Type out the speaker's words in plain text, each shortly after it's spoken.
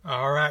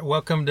right,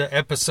 welcome to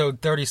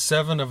episode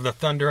 37 of the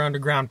Thunder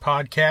Underground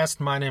podcast.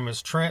 My name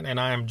is Trent, and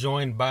I am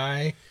joined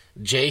by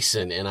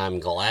Jason, and I'm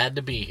glad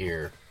to be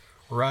here.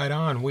 Right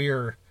on. We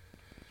are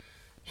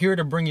here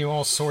to bring you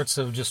all sorts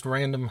of just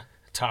random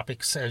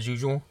topics, as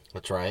usual.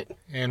 That's right.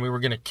 And we were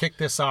going to kick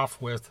this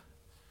off with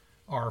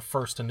our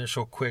first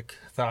initial quick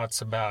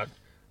thoughts about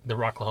the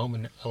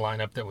Rocklahoma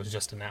lineup that was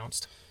just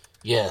announced.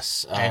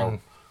 Yes,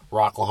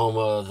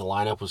 Rocklahoma, the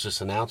lineup was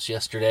just announced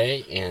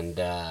yesterday, and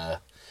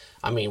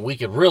we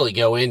could really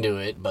go into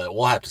it, but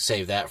we'll have to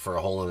save that for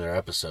a whole other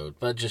episode.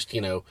 But just,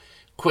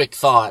 quick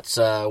thoughts.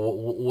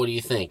 What do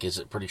you think? Is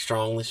it pretty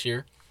strong this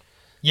year?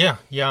 Yeah,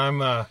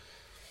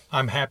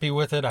 I'm happy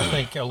with it. I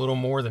think a little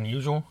more than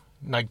usual.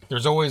 Like,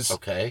 there's always...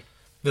 Okay.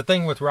 The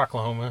thing with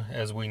Rocklahoma,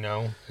 as we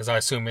know, as I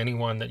assume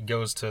anyone that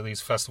goes to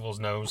these festivals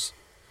knows,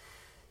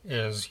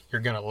 is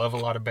you're going to love a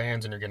lot of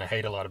bands and you're going to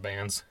hate a lot of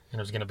bands, and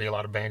there's going to be a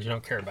lot of bands you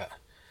don't care about.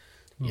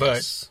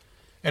 Yes.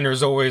 And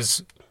there's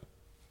always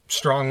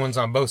strong ones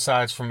on both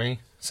sides for me.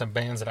 Some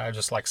bands that I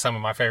just like, some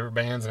of my favorite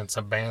bands, and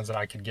some bands that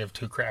I could give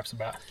two craps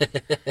about.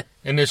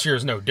 And this year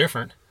is no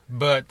different,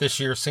 but this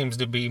year seems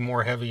to be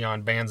more heavy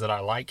on bands that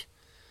I like.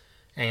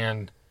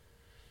 And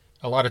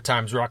a lot of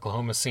times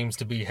Rocklahoma seems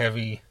to be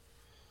heavy.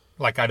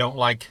 Like, I don't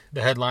like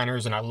the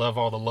headliners and I love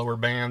all the lower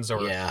bands,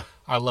 or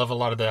I love a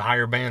lot of the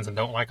higher bands and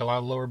don't like a lot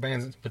of the lower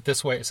bands. But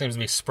this way it seems to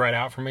be spread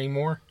out for me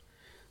more.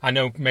 I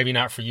know maybe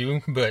not for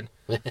you, but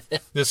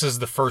this is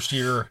the first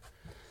year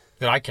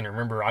that I can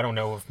remember. I don't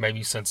know if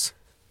maybe since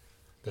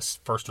this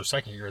first or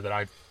second year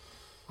that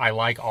I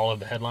like all of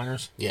the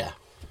headliners. Yeah.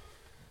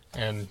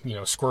 And,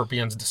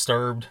 Scorpions,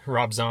 Disturbed,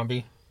 Rob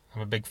Zombie.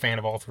 I'm a big fan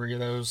of all three of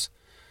those.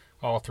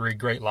 All three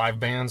great live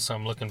bands, so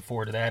I'm looking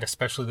forward to that,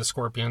 especially the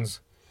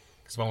Scorpions,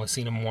 because I've only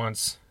seen them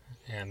once,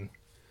 and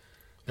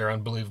they're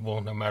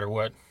unbelievable no matter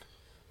what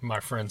my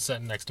friend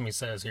sitting next to me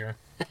says here.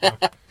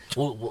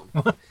 Well,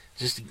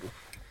 just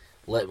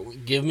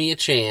give me a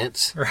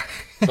chance,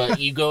 but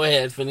you go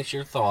ahead, finish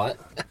your thought.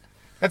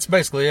 That's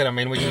basically it.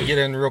 We can get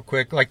in real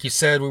quick. Like you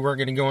said, we weren't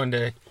going to go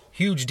into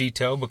huge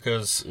detail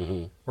because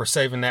we're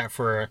saving that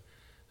for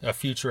a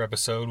future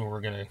episode where we're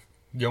going to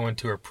go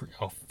into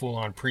a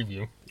full-on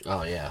preview.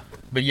 Oh, yeah.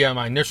 But yeah,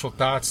 my initial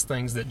thoughts,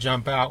 things that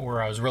jump out,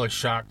 where I was really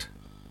shocked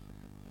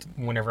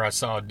whenever I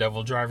saw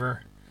Devil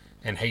Driver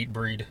and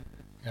Hatebreed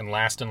and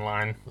Last in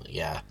Line.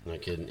 Yeah, no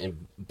kidding.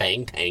 And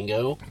Bang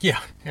Tango. Yeah,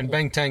 and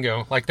Bang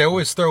Tango. Like, they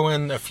always throw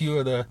in a few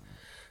of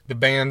the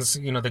bands,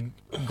 the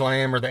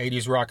glam or the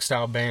 80s rock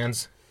style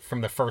bands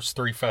from the first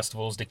three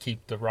festivals to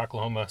keep the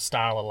Rocklahoma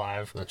style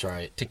alive. That's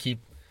right. To keep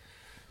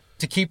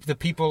the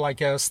people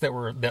like us that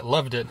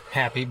loved it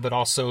happy, but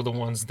also the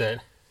ones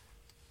that,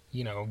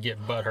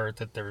 get butthurt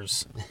that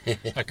there's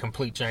a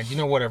complete change.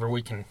 Whatever,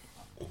 we can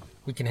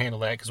handle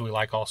that because we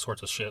like all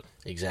sorts of shit.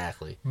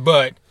 Exactly.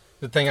 But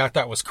the thing I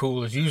thought was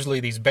cool is usually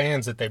these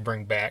bands that they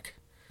bring back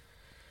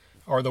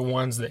are the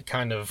ones that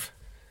kind of,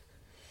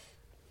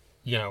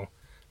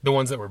 the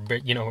ones that were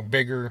big,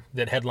 bigger,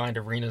 that headlined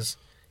arenas.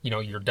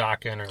 Your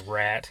Dokken or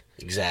Rat.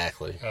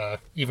 Exactly.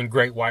 Even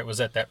Great White was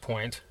at that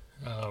point.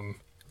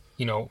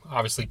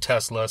 Obviously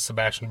Tesla,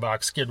 Sebastian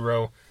Bach, Skid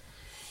Row,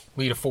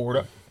 Lita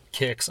Ford,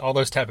 Kicks, all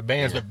those type of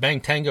bands. Yeah. But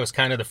Bang Tango is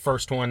kind of the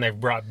first one they've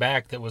brought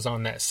back that was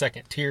on that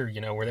second tier,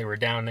 where they were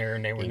down there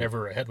and they were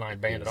never a headline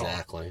band at all.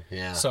 Exactly,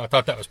 yeah. So I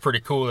thought that was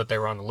pretty cool that they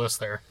were on the list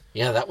there.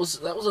 Yeah, that was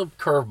a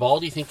curveball.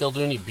 Do you think they'll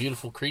do any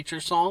Beautiful Creature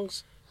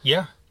songs?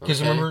 Yeah,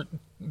 because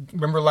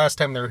remember last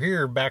time they were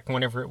here, back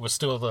whenever it was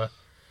still the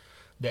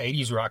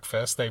 80s Rock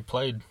Fest, they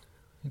played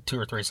 2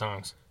 or 3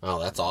 songs. Oh,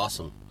 that's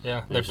awesome.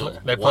 Yeah, they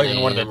played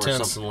in one of the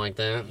tents. Something like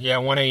that? Yeah,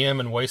 1 a.m.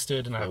 and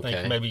Wasted, and I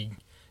think maybe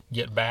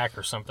Get Back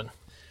or something.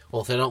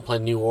 Well, if they don't play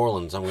New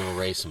Orleans, I'm going to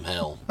raise some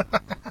hell.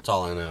 That's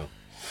all I know.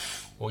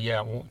 Well,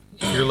 yeah,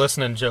 if you're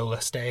listening, Joe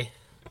Leste,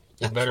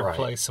 you better right.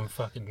 play some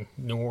fucking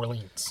New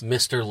Orleans.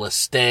 Mr.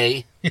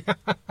 Leste.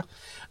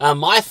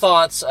 My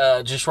thoughts,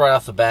 just right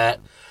off the bat,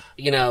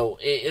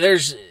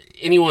 there's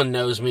anyone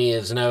knows me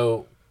is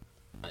no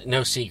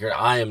secret.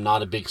 I am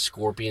not a big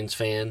Scorpions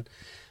fan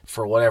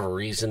for whatever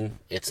reason.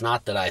 It's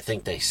not that I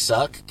think they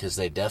suck, because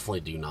they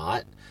definitely do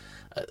not.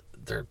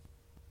 They're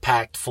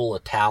packed full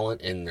of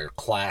talent, and they're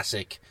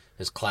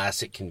as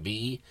classic can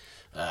be.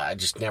 I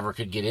just never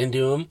could get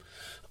into them.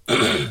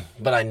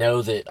 But I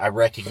know that I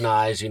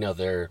recognize,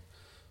 their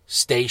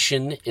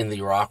station in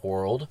the rock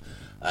world.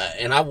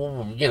 And I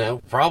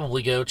will,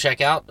 probably go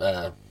check out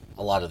a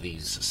lot of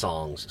these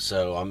songs.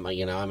 So, I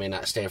may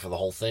not stay for the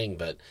whole thing,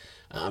 but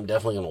I'm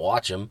definitely going to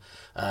watch them.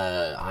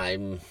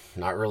 I'm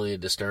not really a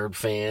Disturbed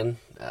fan.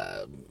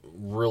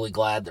 Really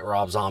glad that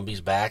Rob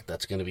Zombie's back.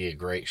 That's going to be a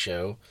great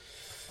show.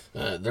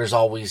 There's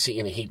always,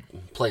 he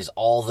plays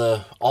all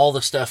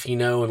the stuff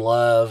and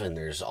love, and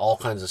there's all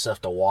kinds of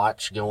stuff to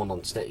watch going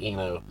on stage,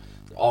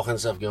 all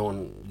kinds of stuff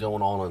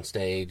going on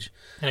stage.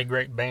 And a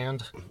great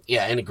band.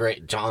 Yeah, and a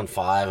great John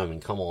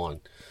 5. Come on.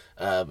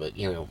 But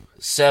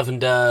Seven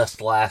Dust,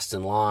 Last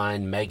in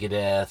Line,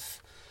 Megadeth.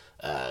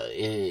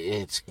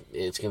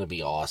 It's going to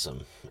be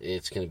awesome.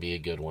 It's going to be a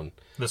good one.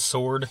 The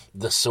Sword.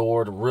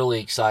 Really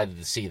excited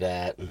to see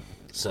that.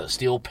 So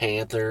Steel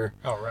Panther.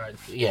 Oh, right.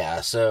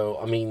 Yeah, so,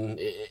 I mean,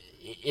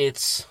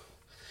 it's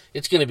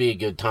going to be a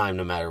good time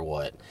no matter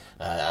what.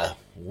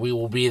 We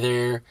will be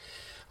there.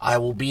 I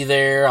will be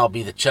there. I'll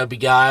be the chubby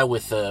guy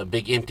with a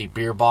big empty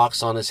beer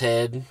box on his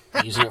head,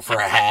 using it for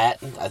a hat.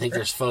 I think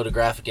there's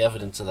photographic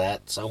evidence of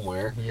that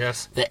somewhere.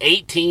 Yes. The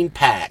 18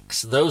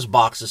 packs, those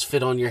boxes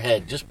fit on your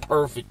head just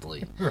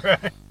perfectly.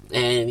 Right.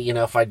 And, you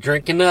know, if I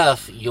drink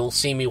enough, you'll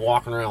see me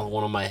walking around with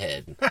one on my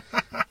head.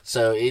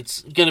 So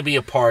it's going to be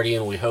a party,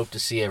 and we hope to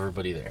see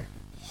everybody there.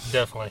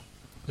 Definitely.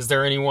 Is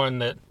there anyone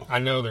that, I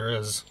know there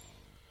is,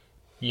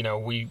 you know,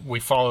 we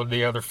followed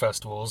the other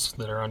festivals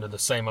that are under the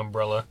same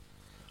umbrella,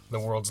 the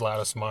World's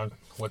Loudest Month,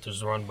 which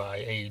is run by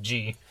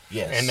AEG.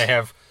 Yes.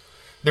 And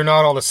they're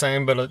not all the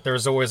same, but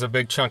there's always a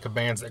big chunk of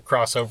bands that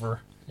cross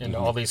over into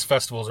all these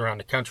festivals around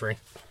the country.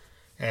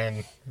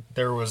 And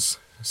there's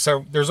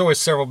always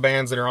several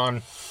bands that are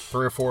on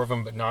 3 or 4 of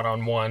them, but not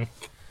on one.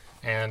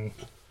 And,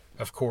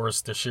 of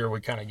course, this year we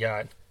kind of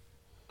got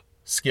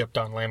skipped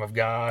on Lamb of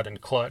God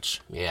and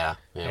Clutch. Yeah,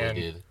 we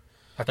did.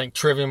 I think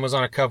Trivium was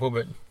on a couple,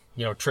 but,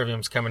 you know,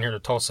 Trivium's coming here to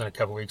Tulsa in a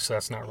couple weeks, so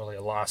that's not really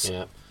a loss.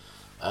 Yeah.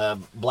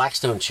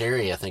 Blackstone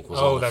Cherry, I think, was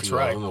on a few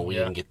of them, and we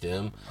didn't get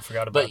them. I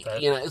forgot about that.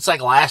 But, you know, it's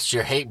like last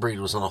year, Hatebreed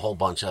was on a whole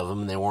bunch of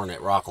them, and they weren't at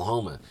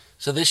Rocklahoma.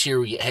 So this year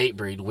we get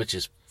Hatebreed, which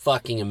is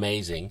fucking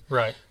amazing.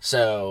 Right.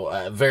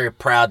 So, very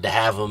proud to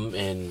have them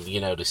and,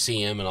 you know, to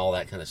see them and all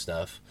that kind of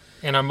stuff.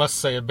 And I must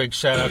say a big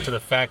shout out to the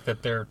fact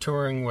that they're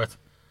touring with,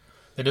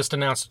 they just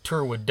announced a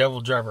tour with Devil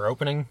Driver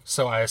opening,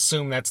 so I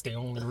assume that's the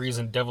only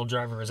reason Devil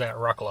Driver is at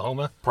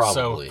Rocklahoma.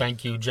 Probably. So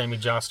thank you, Jamie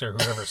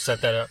Joster, whoever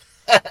set that up.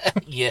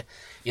 Yeah.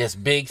 Yes,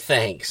 big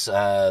thanks.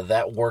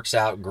 That works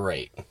out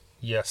great.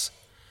 Yes.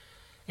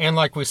 And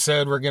like we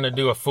said, we're going to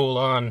do a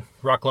full-on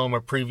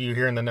Rocklahoma preview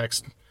here in the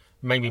next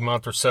maybe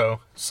month or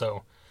so.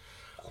 So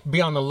be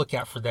on the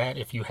lookout for that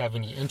if you have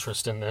any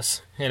interest in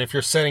this. And if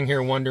you're sitting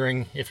here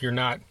wondering if you're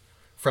not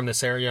from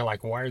this area,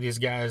 like, why are these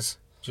guys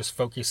just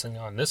focusing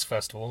on this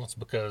festival? It's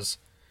because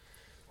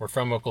we're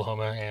from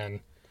Oklahoma,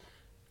 and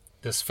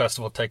this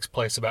festival takes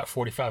place about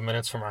 45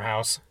 minutes from our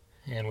house.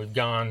 And we've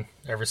gone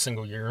every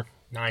single year,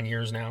 9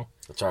 years now.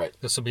 That's right.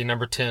 This will be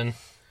number 10.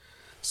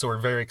 So we're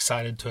very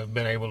excited to have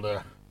been able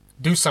to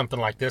do something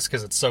like this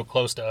because it's so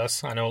close to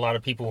us. I know a lot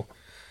of people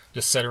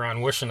just sit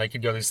around wishing they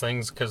could go to these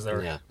things because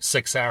they're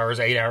 6 hours,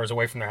 8 hours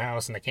away from their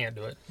house and they can't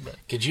do it. But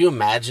could you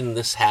imagine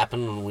this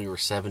happened when we were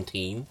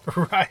 17?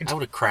 Right. I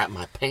would have crapped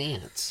my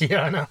pants.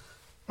 Yeah, I know.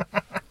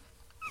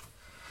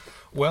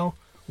 Well,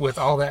 with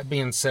all that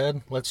being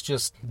said, let's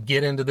just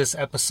get into this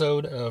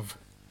episode of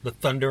the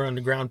Thunder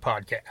Underground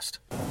podcast.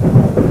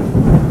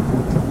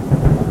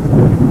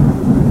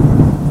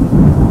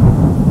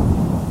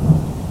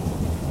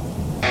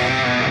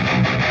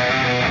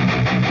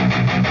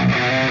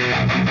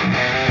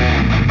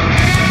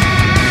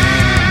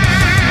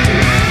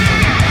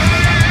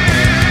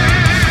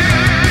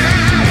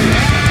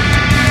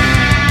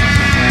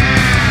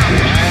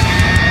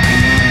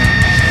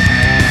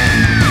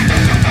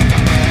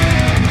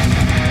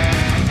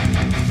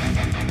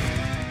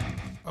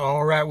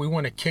 We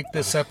want to kick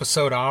this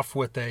episode off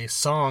with a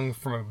song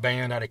from a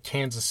band out of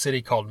Kansas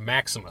City called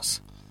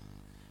Maximus.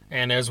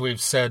 And as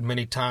we've said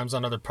many times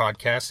on other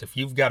podcasts, if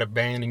you've got a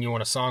band and you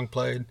want a song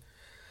played,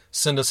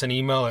 send us an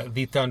email at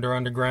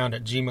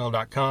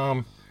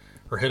thethunderunderground@gmail.com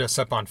or hit us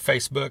up on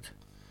Facebook.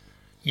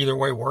 Either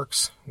way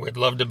works. We'd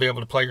love to be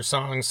able to play your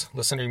songs,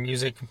 listen to your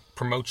music,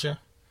 promote you.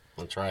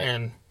 That's right.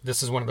 And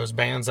this is one of those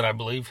bands that I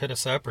believe hit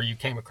us up, or you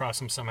came across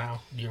them somehow.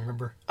 Do you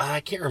remember? I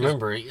can't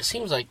remember. It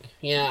seems like,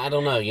 I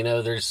don't know. You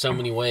know, there's so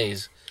many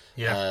ways.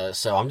 Yeah.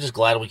 So I'm just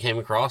glad we came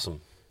across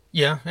them.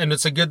 Yeah, and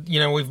it's a good,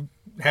 we've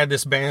had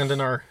this band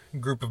in our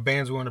group of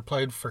bands we want to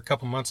play for a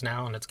couple months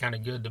now, and it's kind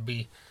of good to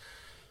be,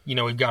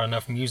 we've got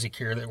enough music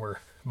here that we're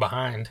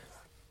behind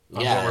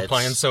on what we're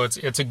playing. So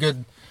it's a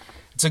good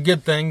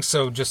thing.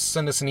 So just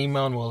send us an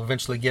email and we'll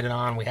eventually get it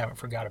on. We haven't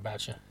forgot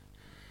about you.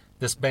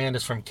 This band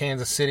is from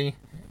Kansas City,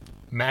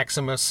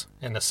 Maximus,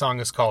 and the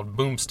song is called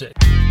Boomstick.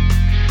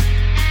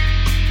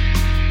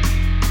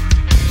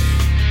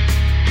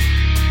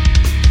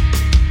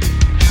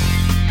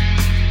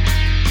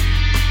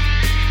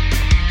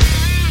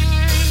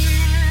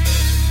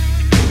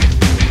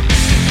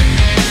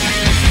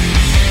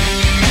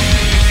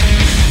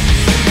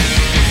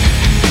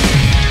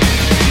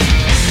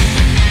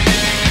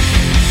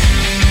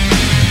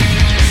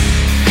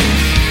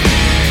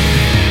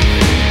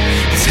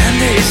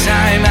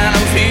 Time and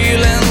I'm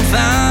feeling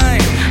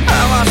fine.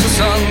 I watch the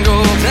sun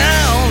go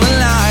down the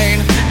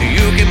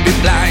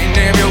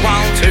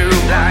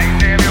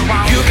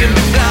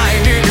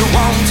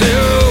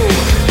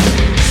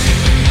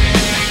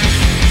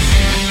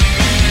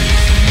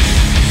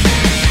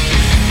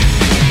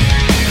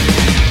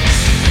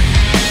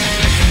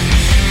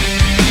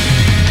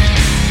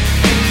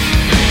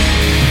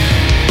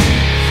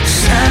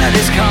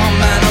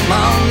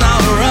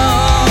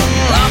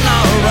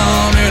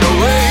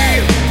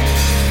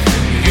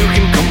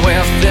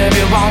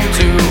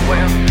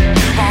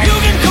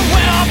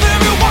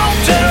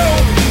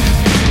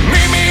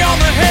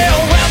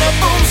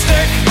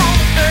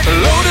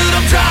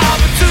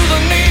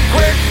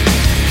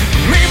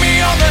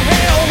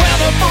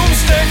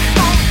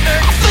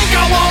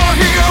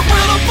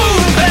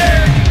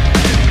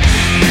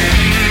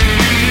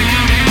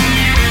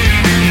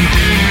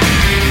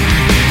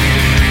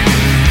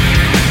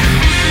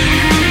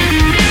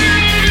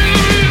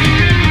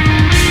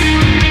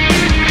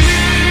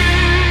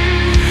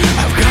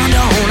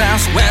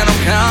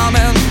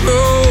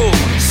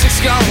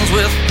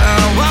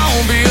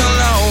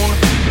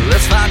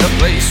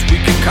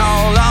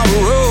call on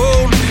the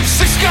road.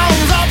 6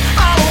 guns up,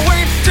 I'll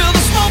wait till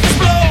the smoke is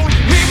blown.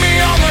 Meet me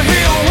on the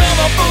hill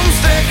with a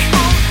boomstick,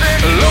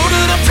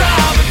 loaded up,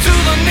 driving to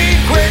the knee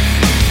quick.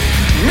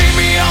 Meet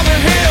me on the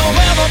hill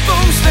with a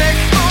boomstick.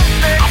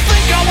 I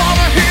think I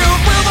wanna hear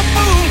it with a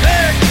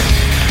boomstick.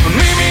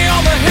 Meet me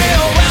on the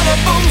hill with a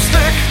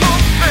boomstick,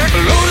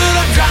 loaded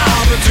up,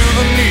 driving to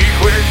the knee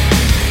quick.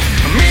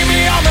 Meet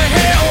me on the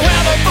hill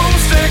with a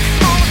boomstick.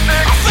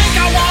 I think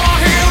I wanna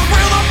hear it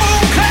with a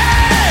boomstick.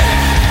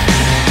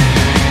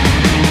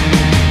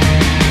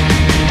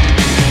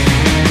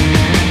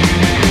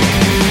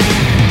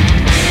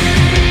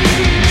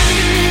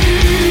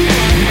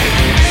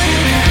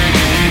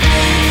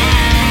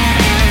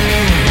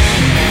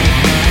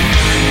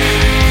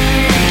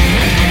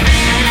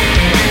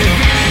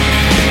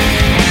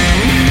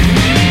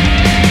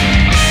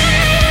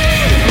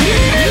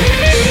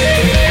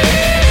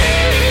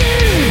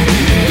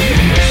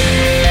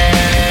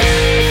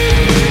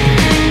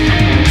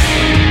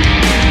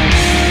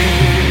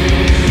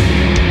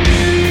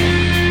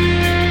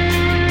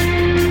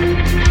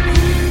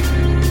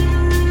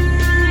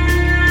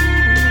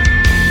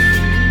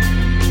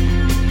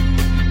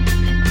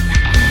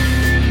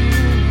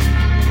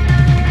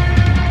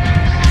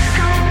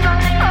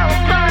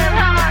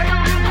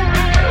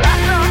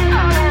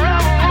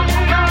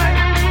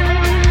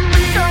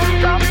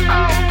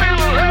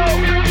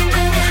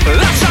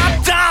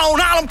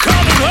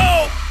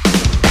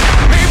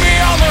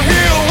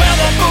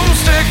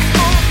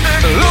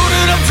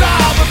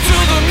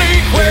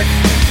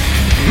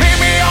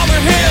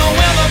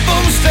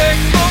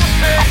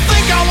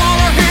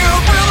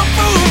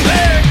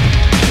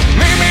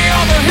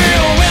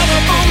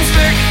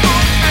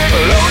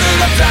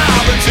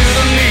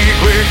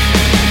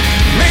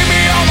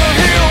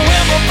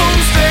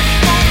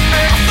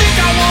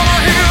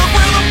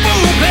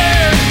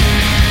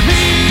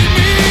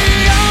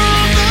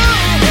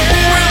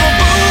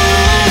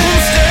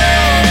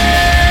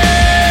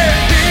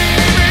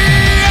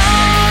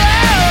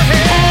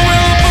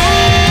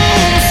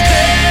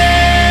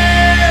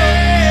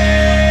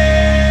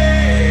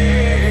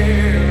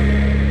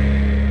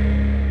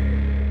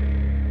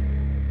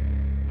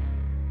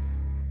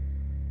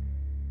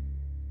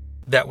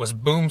 That was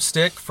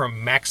Boomstick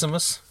from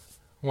Maximus,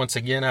 once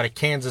again out of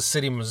Kansas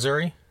City,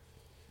 Missouri.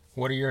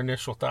 What are your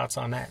initial thoughts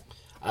on that?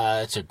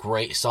 It's a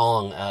great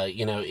song.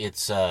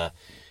 It's I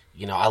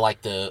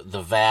like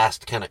the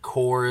vast kind of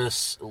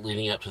chorus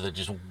leading up to the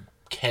just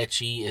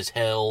catchy as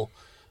hell.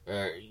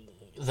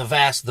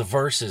 The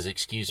verses,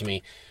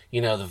 the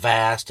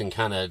vast and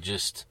kind of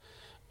just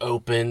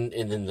open,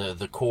 and then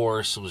the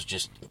chorus was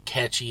just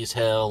catchy as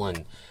hell,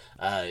 and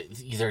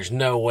there's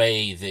no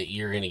way that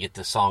you're going to get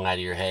this song out of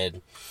your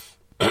head.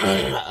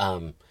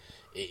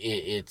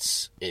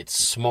 It's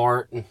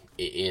smart.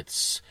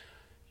 It's,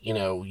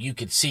 you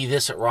could see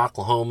this at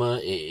Rocklahoma.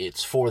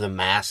 It's for the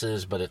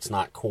masses, but it's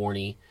not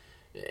corny,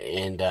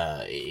 and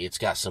it's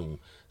got some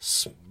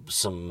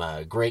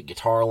great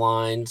guitar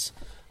lines,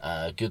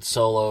 good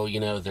solo.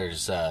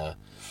 There's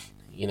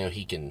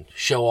he can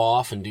show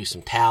off and do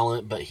some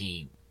talent, but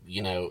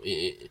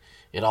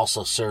it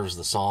also serves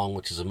the song,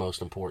 which is the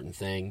most important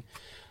thing.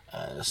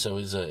 So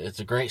it's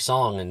a great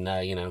song, and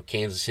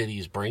Kansas City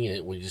is bringing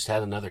it. We just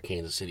had another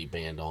Kansas City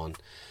band on,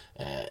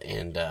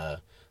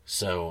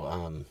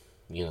 so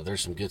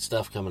there's some good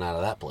stuff coming out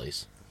of that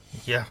place.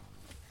 Yeah.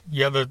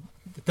 The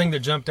thing that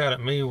jumped out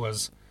at me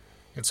was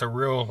it's a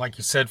real, like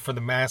you said, for the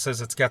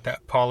masses. It's got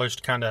that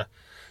polished kind of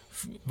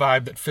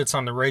vibe that fits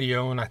on the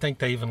radio, and I think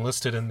they even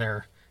listed in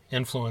their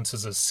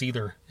influences as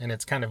Seether, and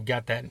it's kind of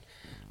got that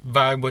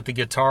vibe with the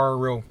guitar,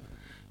 real,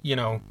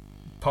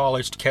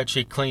 polished,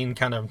 catchy, clean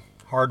kind of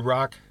hard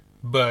rock,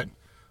 but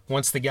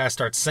once the guy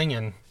starts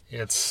singing,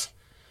 it's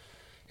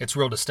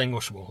real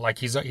distinguishable. Like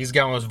he's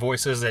got one of those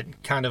voices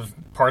that kind of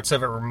parts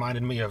of it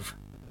reminded me of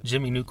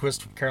Jimmy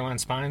Newquist from Caroline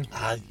Spine.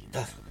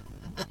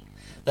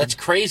 That's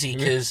crazy,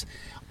 because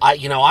I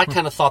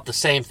kind of thought the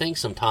same thing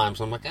sometimes.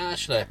 I'm like,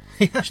 should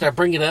I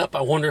bring it up?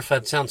 I wonder if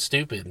that sounds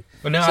stupid.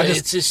 But no,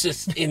 it's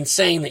just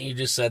insane that you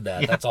just said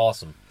that. Yeah. That's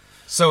awesome.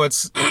 So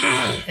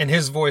and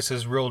his voice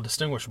is real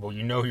distinguishable.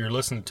 You know who you're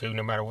listening to,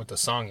 no matter what the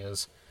song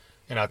is.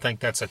 And I think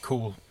that's a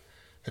cool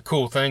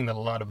thing that a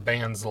lot of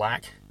bands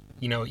lack.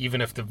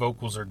 Even if the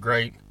vocals are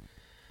great,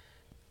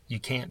 you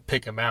can't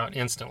pick them out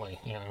instantly.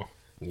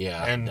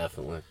 Yeah, and,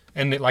 definitely.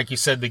 And like you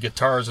said, the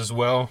guitars as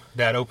well.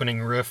 That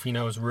opening riff,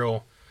 is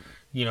real.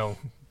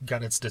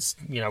 Got its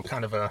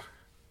kind of a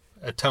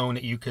tone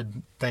that you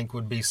could think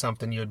would be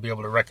something you'd be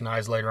able to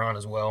recognize later on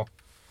as well.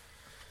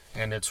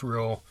 And it's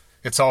real.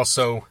 It's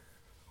also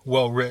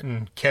well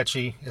written,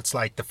 catchy. It's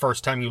like the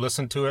first time you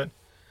listen to it,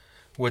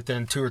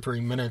 within 2 or 3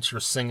 minutes, you're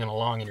singing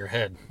along in your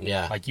head.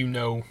 Yeah. Like you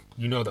know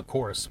the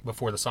chorus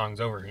before the song's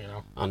over,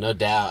 Oh, no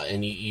doubt.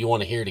 And you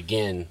want to hear it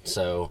again,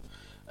 so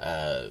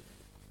that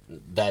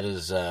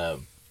is a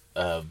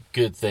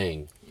good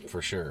thing,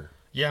 for sure.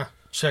 Yeah.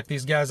 Check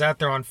these guys out.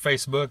 They're on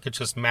Facebook. It's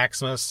just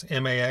Maximus,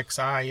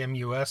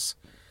 Maximus.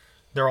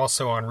 They're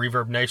also on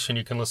Reverb Nation.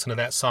 You can listen to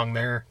that song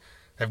there.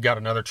 They've got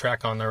another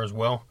track on there as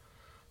well.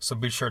 So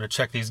be sure to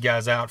check these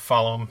guys out,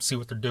 follow them, see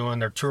what they're doing.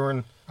 They're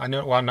touring. I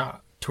know, well,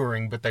 not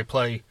touring, but they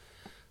play.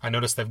 I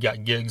noticed they've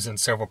got gigs in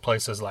several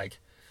places like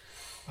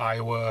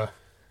Iowa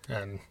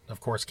and,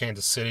 of course,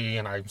 Kansas City.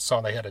 And I saw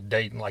they had a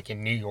date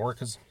in New York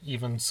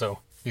even. So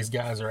these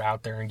guys are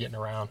out there and getting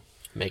around.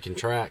 Making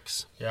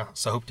tracks. Yeah,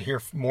 so hope to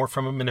hear more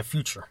from them in the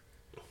future.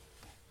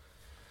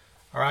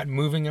 All right,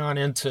 moving on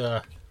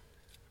into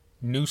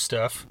new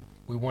stuff.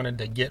 We wanted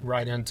to get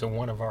right into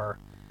one of our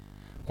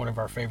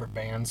favorite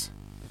bands,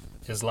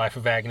 is Life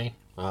of Agony.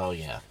 Oh,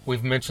 yeah.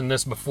 We've mentioned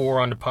this before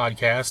on the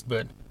podcast,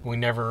 but we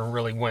never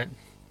really went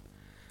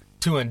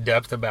too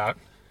in-depth about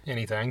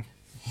anything.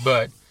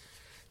 But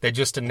they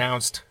just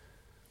announced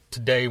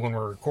today when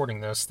we're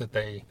recording this that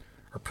they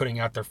are putting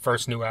out their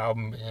first new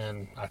album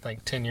in, I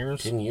think, 10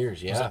 years. 10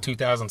 years, yeah. Was it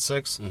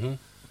 2006? Mm-hmm.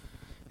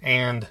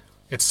 And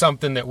it's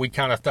something that we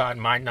kind of thought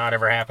might not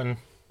ever happen.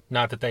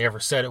 Not that they ever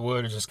said it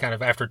would. It's just kind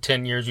of after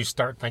 10 years, you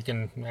start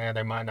thinking,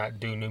 they might not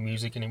do new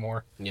music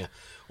anymore. Yeah.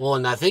 Well,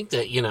 and I think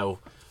that,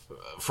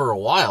 for a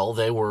while,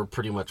 they were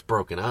pretty much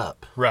broken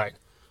up. Right.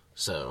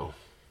 So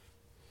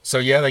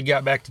yeah, they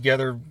got back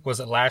together, was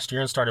it last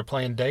year, and started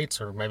playing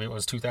dates, or maybe it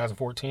was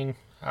 2014?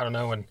 I don't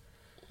know. And,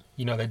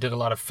 they did a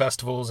lot of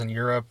festivals in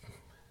Europe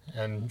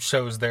and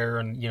shows there,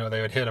 and,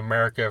 they would hit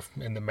America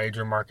in the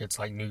major markets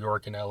like New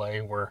York and LA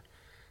where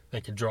they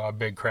could draw a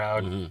big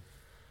crowd. Mm-hmm.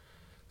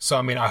 So,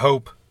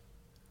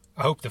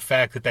 I hope the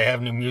fact that they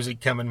have new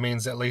music coming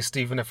means at least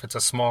even if it's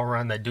a small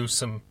run, they do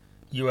some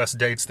U.S.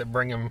 dates that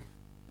bring them,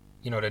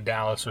 to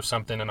Dallas or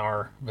something in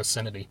our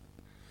vicinity.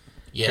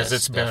 yes, Because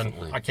it's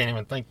definitely. been, I can't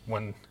even think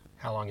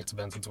how long it's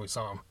been since we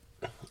saw them.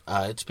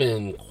 It's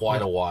been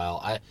quite a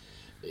while.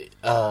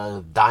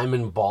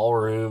 Diamond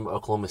Ballroom,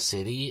 Oklahoma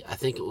City, I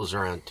think it was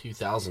around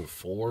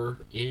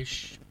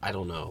 2004-ish. I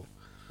don't know.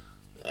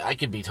 I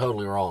could be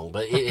totally wrong,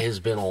 but it has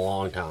been a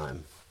long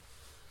time.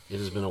 It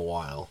has been a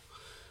while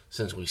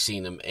since we've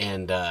seen them,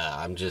 and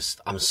I'm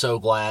so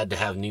glad to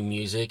have new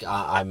music.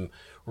 I'm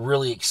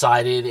really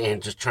excited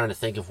and just trying to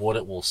think of what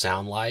it will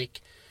sound like,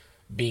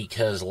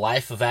 because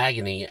Life of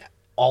Agony,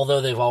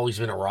 although they've always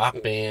been a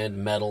rock band,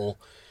 metal,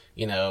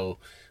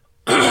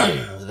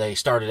 they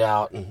started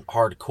out in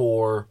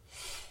hardcore.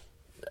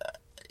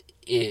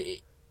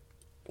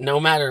 No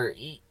matter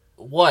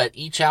what,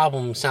 each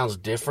album sounds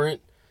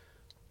different,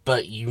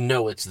 but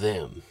it's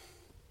them.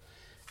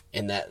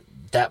 And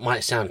that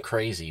might sound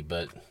crazy,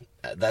 but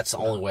that's the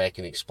only way I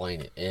can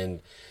explain it.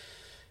 And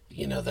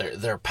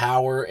their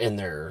power and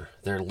their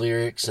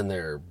lyrics and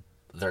their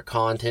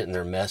content and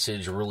their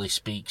message really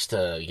speaks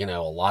to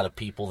a lot of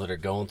people that are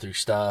going through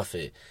stuff.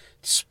 It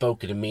spoke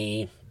to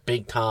me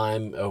big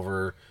time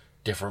over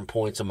different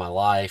points of my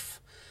life.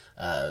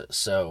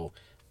 So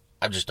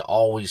I've just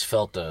always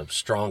felt a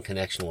strong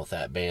connection with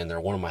that band.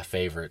 They're one of my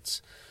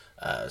favorites.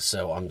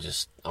 So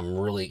I'm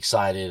really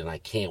excited, and I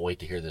can't wait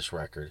to hear this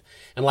record.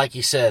 And like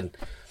you said,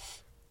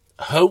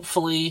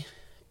 hopefully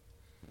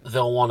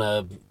they'll want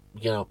to,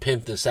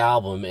 pimp this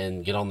album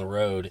and get on the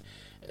road.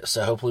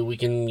 So hopefully we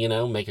can,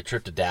 make a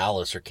trip to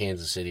Dallas or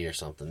Kansas City or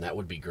something. That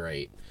would be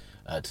great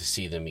to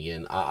see them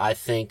again. I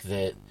think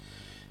that,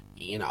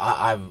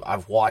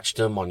 I've watched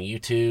them on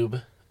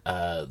YouTube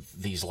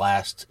these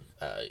last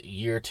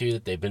year or two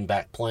that they've been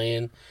back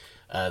playing.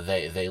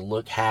 They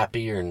look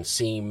happier and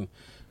seem,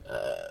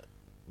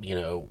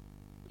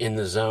 in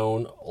the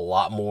zone a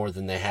lot more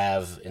than they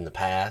have in the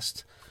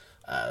past.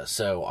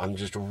 So I'm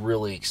just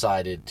really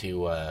excited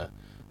to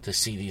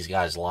see these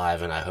guys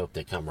live, and I hope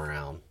they come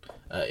around.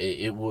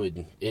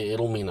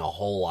 It'll mean a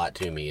whole lot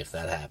to me if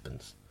that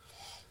happens.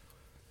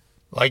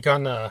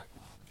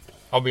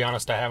 I'll be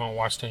honest, I haven't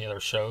watched any of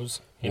their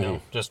shows.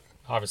 Just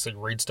obviously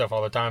read stuff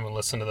all the time and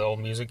listen to the old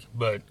music.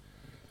 But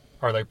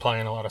are they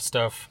playing a lot of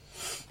stuff?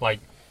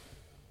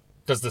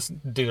 Do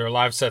their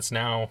live sets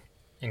now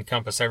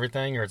encompass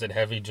everything, or is it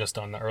heavy just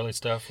on the early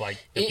stuff?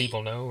 Do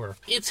people know, or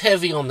it's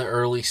heavy on the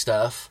early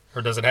stuff,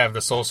 or does it have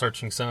the Soul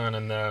Searching Sun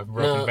and the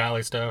Broken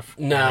Valley stuff?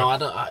 No, I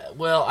don't.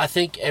 I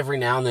think every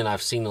now and then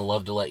I've seen a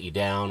Love to Let You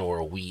Down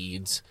or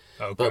Weeds,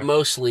 but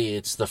mostly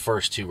it's the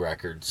first two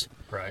records.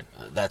 Right.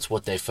 That's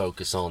what they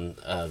focus on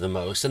the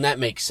most, and that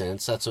makes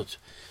sense.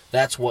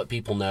 That's what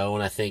people know,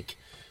 and I think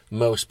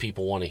most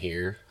people want to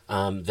hear.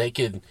 They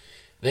could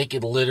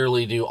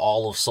literally do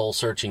all of Soul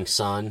Searching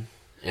Sun,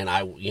 and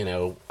I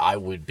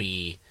would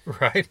be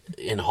right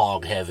in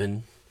hog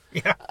heaven.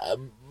 Yeah.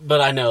 But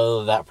I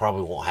know that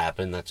probably won't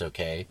happen. That's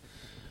okay.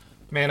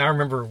 Man, I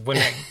remember when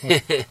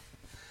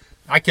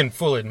I can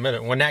fully admit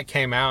it. When that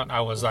came out,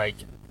 I was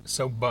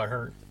so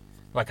butthurt.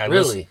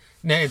 Really?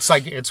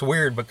 It's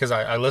weird because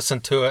I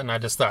listened to it and I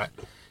just thought,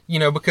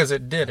 because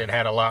it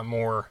had a lot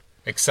more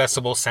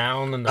accessible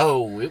sound. And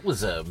it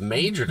was a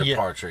major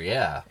departure,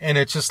 yeah. And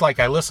it's just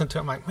I listened to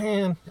it, I'm like,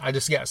 man, I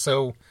just got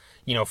so,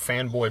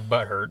 fanboy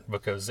butthurt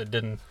because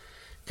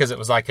it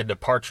was like a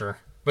departure.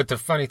 But the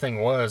funny thing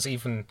was,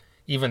 even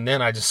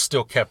then, I just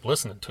still kept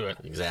listening to it.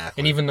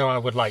 Exactly. And even though I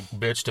would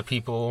bitch to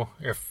people,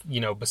 if,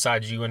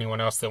 besides you,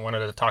 anyone else that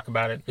wanted to talk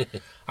about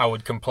it, I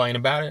would complain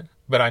about it.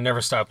 but I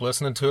never stopped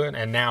listening to it.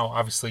 And now,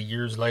 obviously,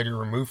 years later,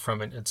 removed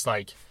from it, it's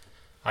like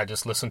I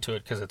just listen to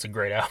it because it's a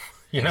great album.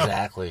 You know,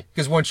 Exactly.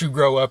 because once you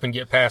grow up and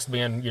get past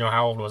being,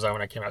 how old was I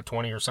when I came out?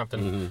 20 or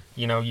something.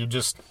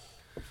 Mm-hmm.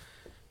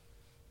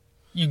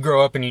 You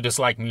grow up and you just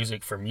like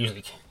music for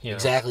music.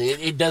 Exactly.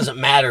 It doesn't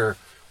matter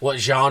what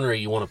genre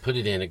you want to put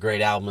it in. A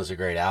great album is a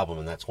great album,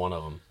 and that's one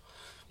of them.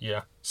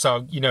 Yeah.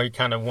 So, you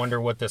kind of wonder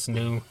what this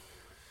new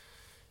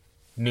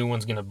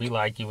one's going to be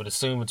like. You would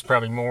assume it's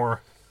probably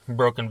more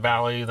Broken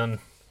Valley than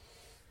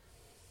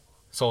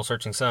Soul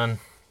Searching Sun.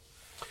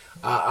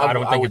 I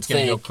don't think it's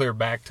going to go clear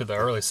back to the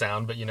early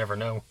sound, but you never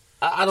know.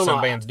 I don't know.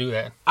 Some bands do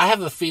that. I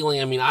have a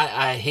feeling,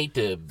 I hate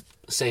to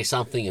say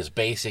something as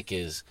basic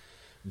as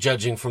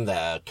judging from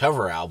the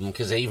cover album,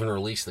 because they even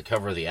released the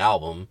cover of the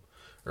album,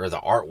 or the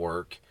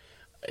artwork.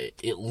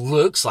 It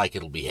looks like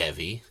it'll be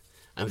heavy.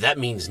 I mean, that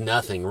means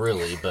nothing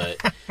really, but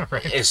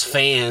right. As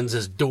fans,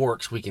 as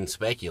dorks, we can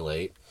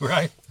speculate.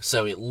 Right.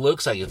 So it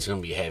looks like it's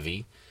going to be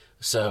heavy.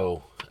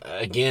 So,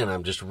 again,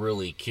 I'm just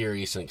really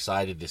curious and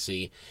excited to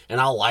see,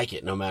 and I'll like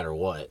it no matter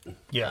what.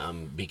 Yeah.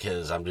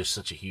 Because I'm just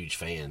such a huge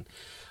fan.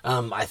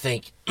 I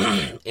think,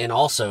 and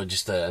also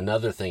just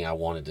another thing I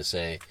wanted to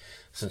say,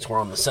 since we're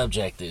on the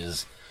subject,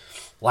 is,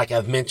 like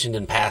I've mentioned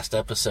in past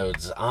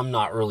episodes, I'm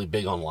not really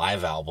big on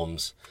live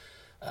albums,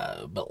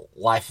 but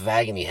Life of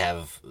Agony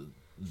have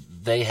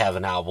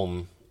an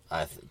album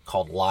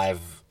called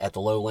Live at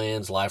the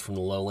Lowlands, Live from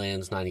the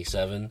Lowlands,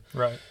 97.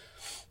 Right.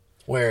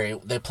 Where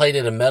they played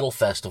at a metal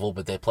festival,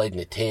 but they played in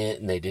a tent,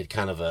 and they did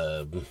kind of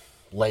a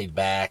laid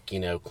back,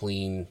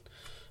 clean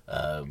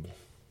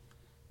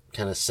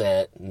kind of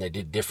set, and they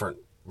did different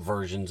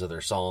versions of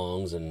their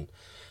songs, and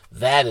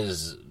that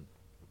is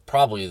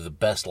probably the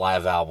best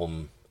live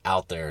album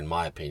out there, in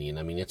my opinion.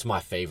 I mean, it's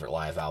my favorite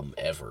live album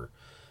ever.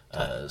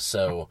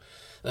 So,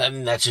 I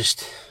mean, that's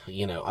just,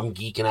 I'm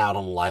geeking out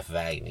on Life of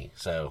Agony,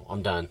 so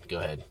I'm done. Go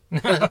ahead.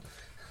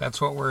 That's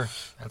what we're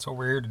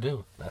here to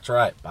do. That's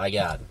right. By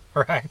God.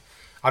 Right.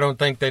 I don't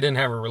think they didn't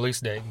have a release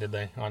date, did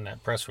they, on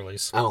that press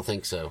release? I don't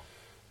think so.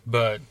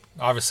 But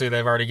obviously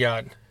they've already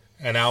got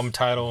an album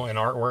title and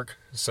artwork,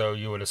 so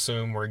you would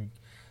assume we're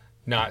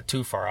not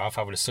too far off.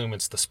 I would assume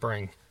it's the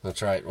spring.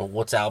 That's right. Well,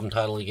 what's the album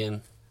title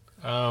again?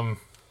 A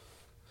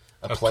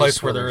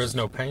place where there is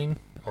no pain?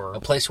 Or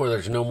A Place Where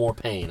There's No More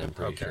Pain, I'm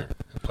pretty sure.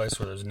 A Place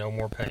Where There's No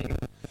More Pain.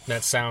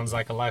 That sounds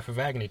like a Life of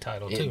Agony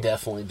title, too. It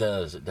definitely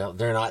does.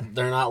 They're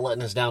not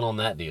letting us down on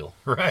that deal.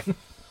 Right.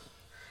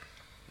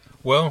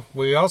 Well,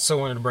 we also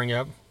wanted to bring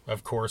up,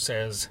 of course,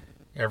 as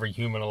every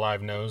human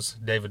alive knows,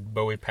 David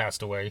Bowie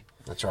passed away.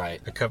 That's right.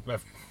 A couple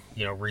of,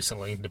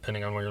 recently,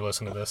 depending on when you're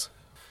listening to this.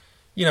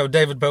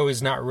 David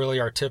Bowie's not really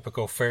our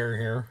typical fare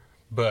here,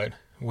 but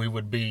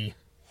it'd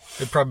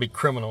probably be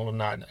criminal to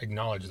not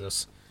acknowledge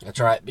this. That's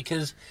right,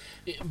 because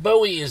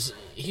Bowie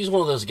he's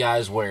one of those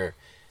guys where,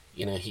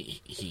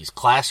 he's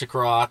classic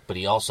rock, but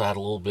he also had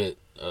a little bit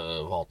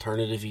of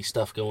alternative-y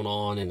stuff going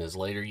on in his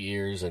later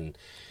years, and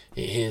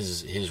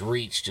his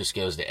reach just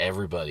goes to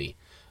everybody.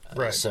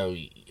 Right. So,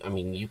 I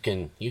mean, you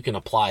can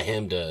apply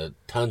him to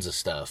tons of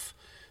stuff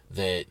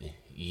that's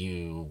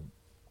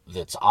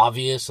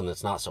obvious and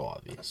that's not so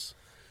obvious.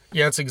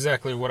 Yeah, that's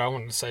exactly what I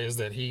wanted to say, is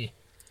that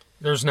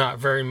there's not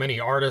very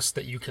many artists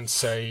that you can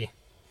say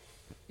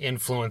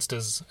influenced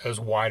as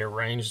wide a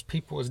range as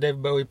people as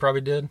David Bowie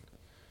probably did.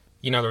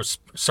 There's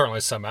certainly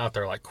some out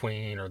there like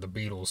Queen or the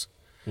Beatles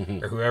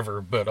or whoever,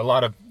 but a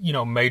lot of,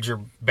 major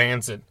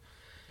bands that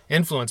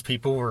influence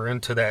people were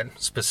into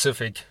that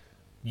specific,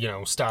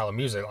 style of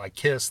music. Like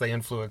Kiss, they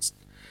influenced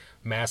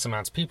mass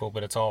amounts of people,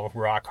 but it's all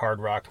rock,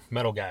 hard rock,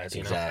 metal guys,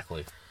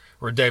 Exactly.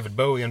 Where David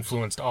Bowie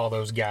influenced all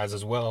those guys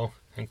as well,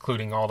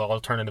 including all the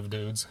alternative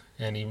dudes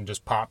and even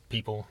just pop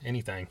people,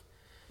 anything.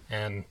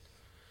 And,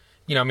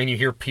 you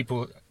hear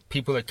people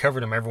that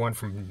covered him, everyone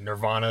from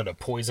Nirvana to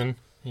Poison,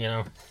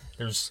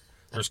 there's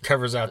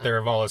covers out there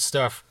of all his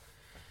stuff,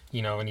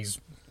 and he's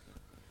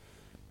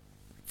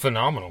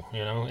phenomenal,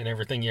 in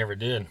everything he ever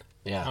did.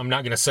 Yeah. I'm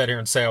not going to sit here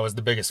and say I was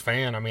the biggest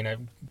fan. I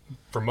mean,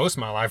 for most of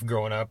my life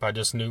growing up, I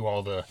just knew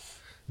all the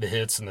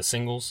hits and the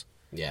singles.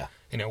 Yeah.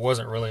 And it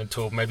wasn't really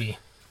until maybe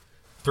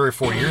 3 or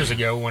 4 years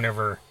ago,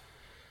 whenever,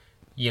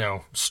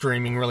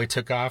 streaming really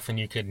took off and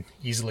you could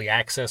easily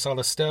access all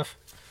this stuff,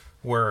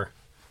 where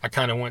I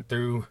kind of went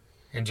through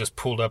and just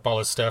pulled up all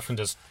this stuff and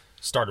just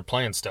started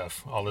playing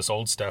stuff, all this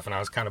old stuff, and I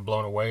was kind of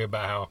blown away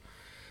about how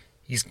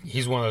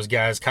he's one of those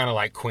guys, kind of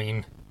like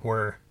Queen,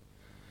 where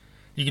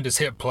you can just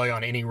hit play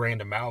on any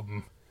random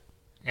album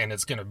and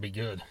it's going to be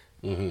good.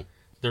 Mm-hmm.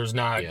 There's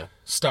not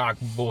stock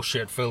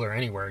bullshit filler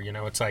anywhere,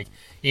 it's like,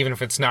 even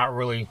if it's not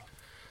really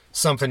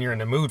something you're in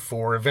the mood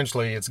for,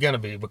 eventually it's going to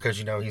be, because,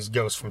 he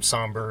goes from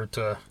somber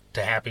to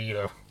happy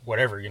to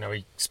whatever,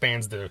 he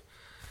spans the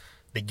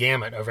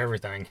gamut of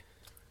everything.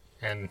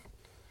 And,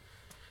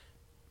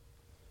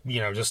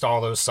 just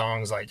all those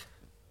songs like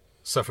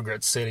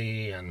Suffragette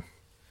City and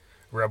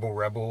Rebel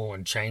Rebel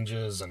and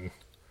Changes and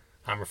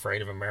I'm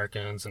Afraid of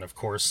Americans and, of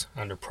course,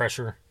 Under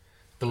Pressure.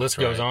 The list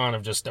goes on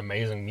of just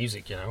amazing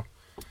music,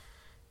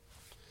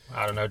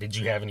 I don't know. Did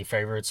you have any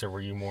favorites, or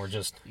were you more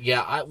just?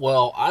 Yeah,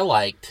 I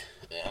liked.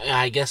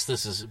 I guess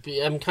this is.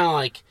 I'm kind of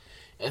like.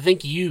 I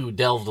think you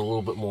delved a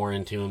little bit more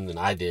into him than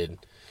I did,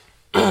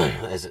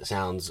 as it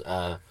sounds.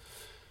 I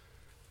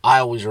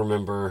always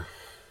remember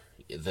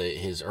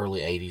his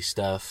early '80s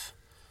stuff,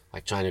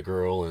 like China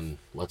Girl and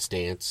Let's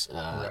Dance.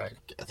 Right.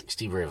 I think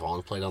Stevie Ray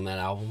Vaughan played on that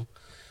album,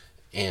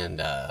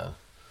 and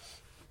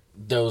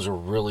those are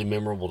really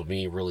memorable to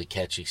me. Really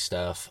catchy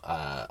stuff.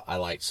 I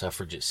liked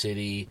Suffragette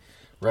City,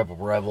 Rebel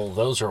Rebel.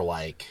 Those are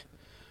like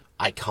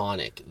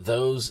iconic.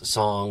 Those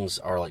songs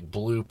are like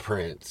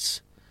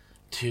blueprints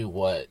to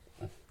what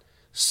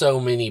so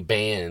many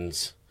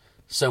bands,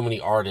 so many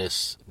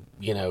artists,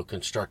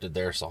 constructed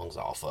their songs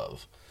off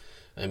of.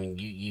 I mean,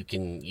 you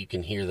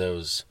can hear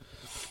those.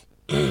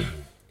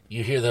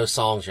 You hear those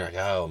songs, you're like,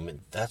 oh,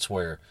 man, that's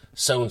where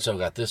so and so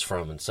got this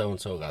from, and so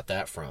got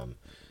that from.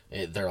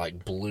 They're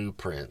like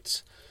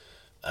blueprints.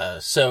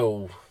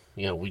 So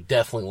we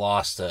definitely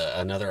lost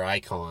another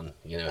icon.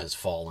 Has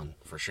fallen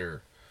for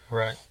sure.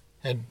 Right.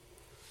 And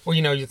well,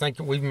 you think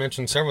we've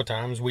mentioned several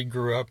times we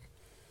grew up.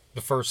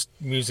 The first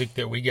music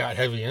that we got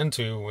heavy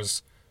into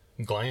was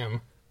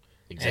glam.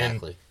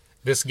 Exactly. And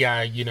this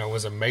guy,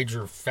 was a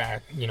major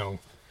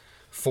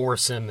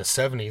force in the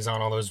 70s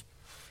on all those,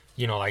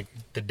 like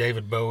the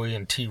David Bowie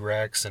and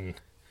T-Rex and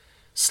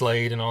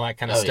Slade and all that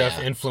kind of stuff.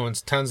 Yeah.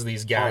 Influenced tons of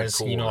these guys,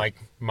 Hardcore. like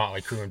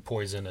Motley Crue and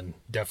Poison and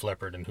Def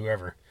Leppard and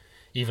whoever.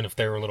 Even if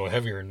they were a little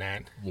heavier than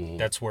that,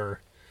 that's where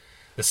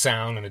the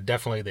sound and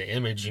definitely the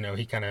image,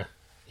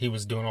 he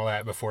was doing all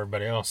that before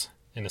everybody else.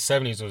 In the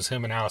 70s, it was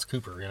him and Alice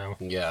Cooper,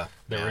 Yeah.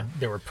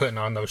 They were putting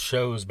on those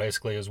shows,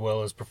 basically, as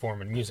well as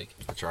performing music.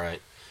 That's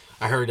right.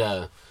 I heard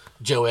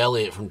Joe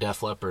Elliott from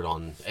Def Leppard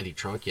on Eddie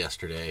Trunk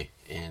yesterday,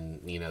 and,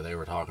 they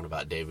were talking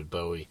about David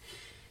Bowie.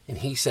 And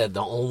he said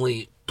the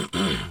only,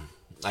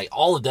 like,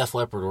 all the Def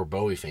Leppard were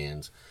Bowie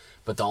fans,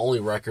 but the only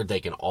record they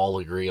can all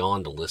agree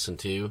on to listen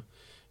to,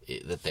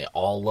 that they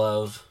all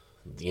love,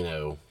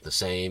 the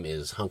same,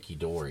 is Hunky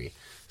Dory.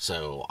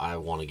 So I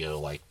want to go,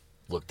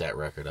 look that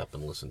record up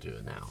and listen to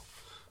it now.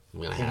 I'm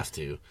going to have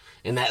to.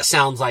 And that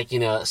sounds like,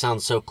 it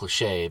sounds so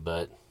cliche,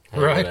 but hey,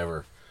 Right.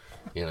 whatever,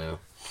 Well,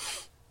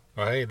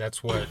 hey,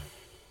 that's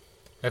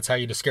how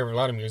you discover a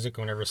lot of music,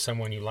 whenever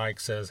someone you like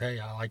says, hey,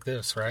 I like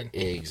this, right?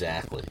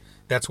 Exactly.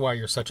 That's why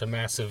you're such a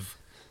massive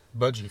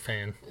Budgie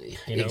fan.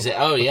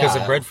 Oh, yeah. Because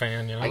of Bread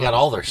fan, I got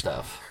all their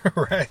stuff.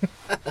 Right.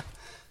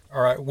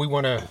 All right, do we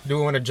want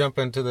to jump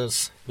into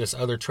this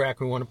other track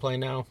we want to play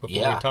now before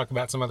Yeah. we talk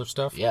about some other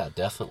stuff? Yeah,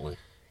 definitely.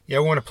 Yeah,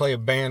 we want to play a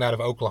band out of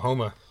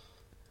Oklahoma,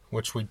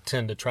 which we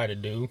tend to try to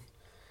do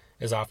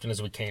as often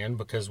as we can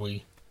because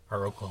we are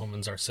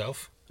Oklahomans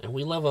ourselves. And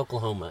we love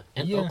Oklahoma.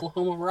 And Yeah.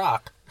 Oklahoma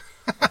rock.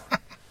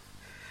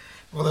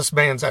 Well, this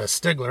band's out of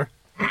Stigler,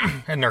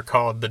 and they're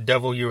called The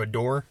Devil You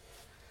Adore.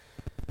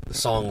 The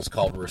song's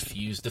called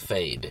Refuse to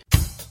Fade.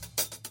 Refuse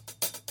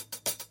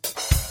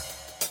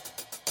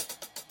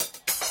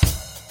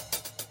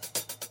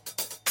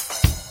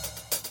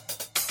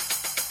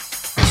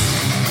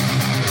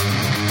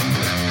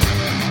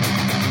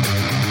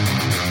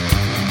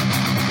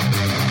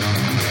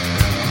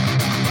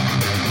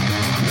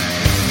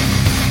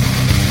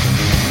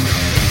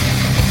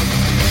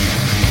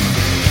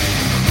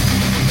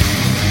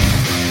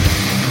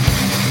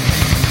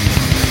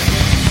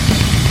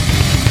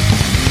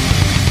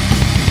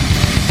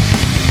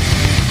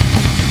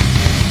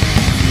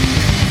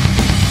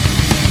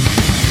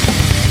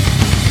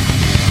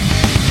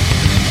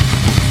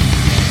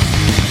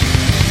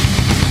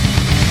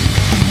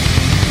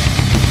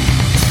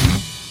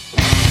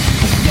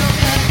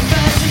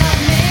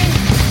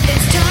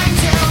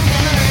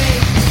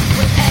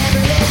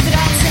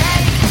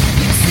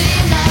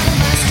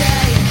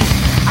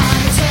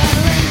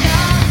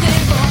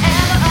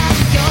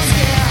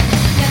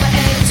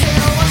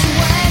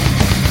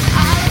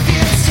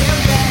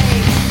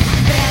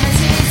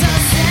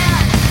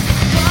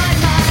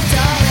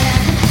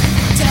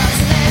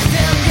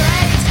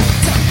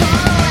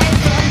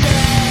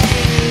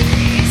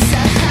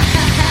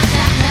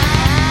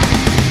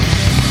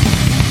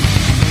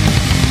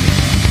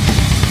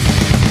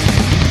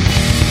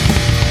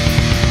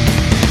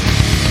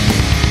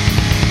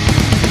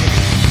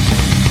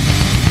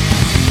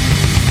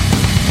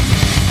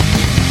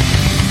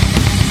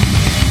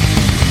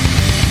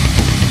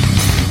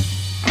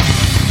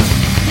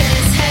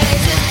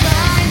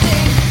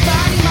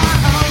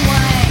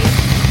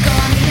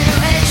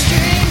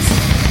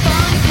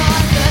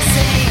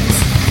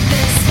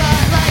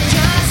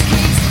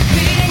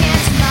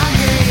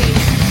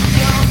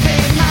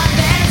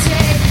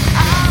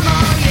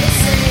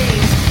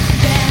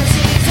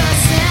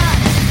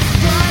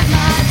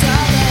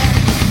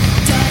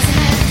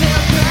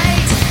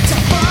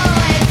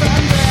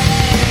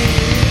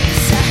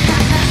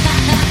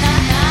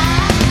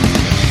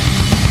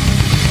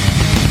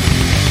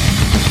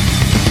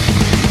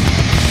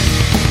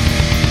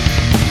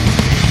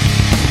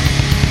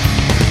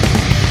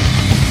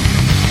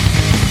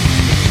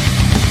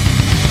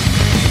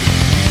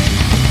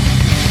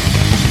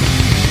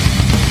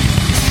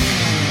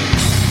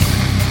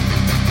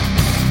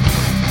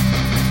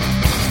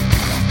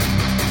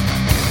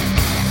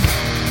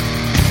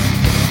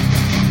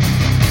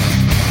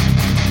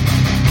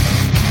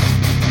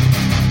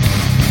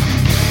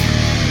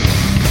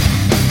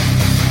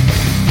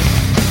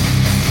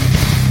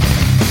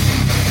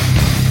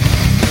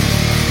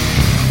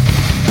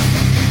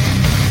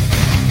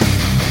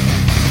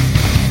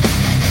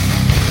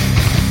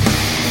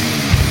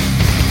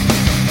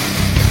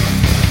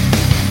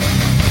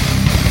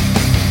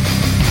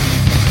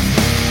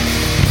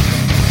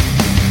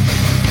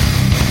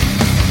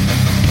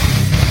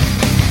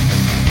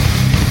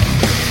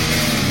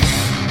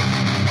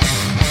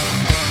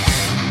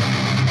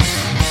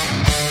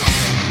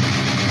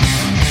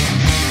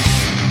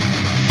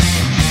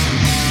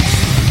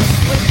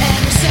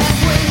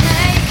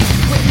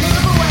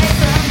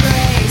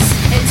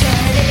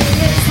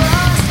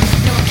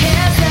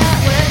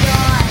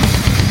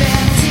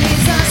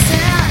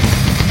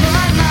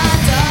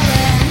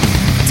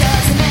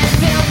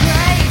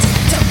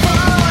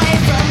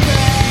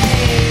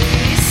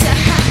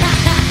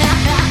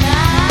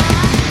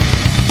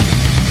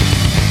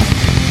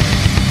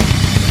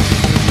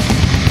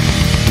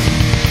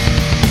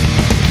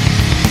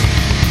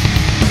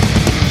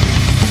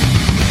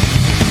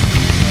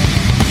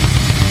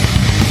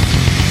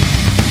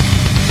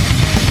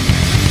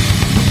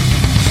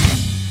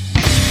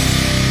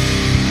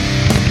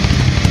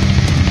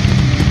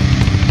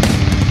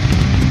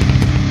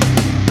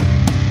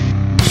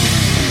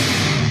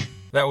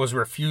That was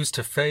Refuse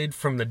to Fade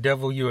from The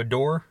Devil You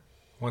Adore.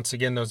 Once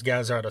again, those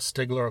guys are out of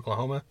Stigler,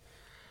 Oklahoma.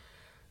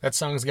 That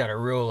song's got a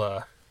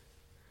real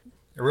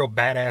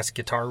badass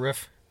guitar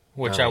riff,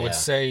 which I would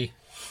say,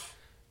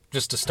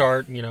 just to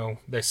start, you know,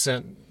 they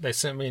sent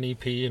me an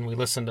EP and we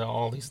listened to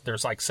all these.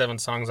 There's like 7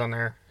 songs on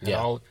there.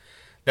 Yeah.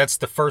 That's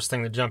the first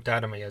thing that jumped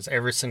out at me, is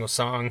every single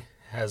song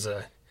has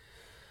a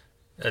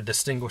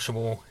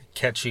distinguishable,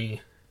 catchy,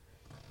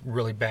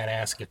 really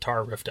badass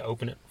guitar riff to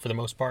open it for the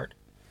most part.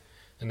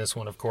 And this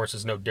one, of course,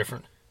 is no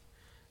different.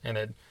 And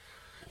it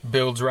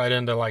builds right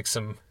into like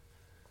some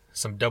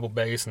double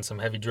bass and some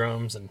heavy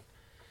drums, and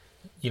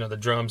you know, the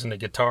drums and the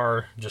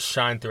guitar just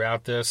shine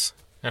throughout this.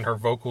 And her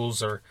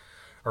vocals are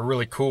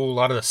really cool. A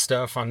lot of the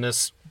stuff on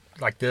this,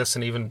 like this,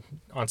 and even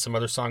on some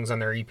other songs on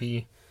their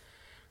EP,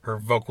 her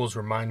vocals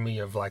remind me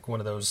of like one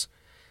of those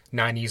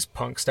 90s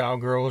punk style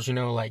girls, you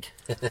know, like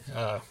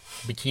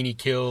Bikini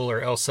Kill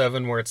or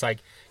L7, where it's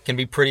like can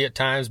be pretty at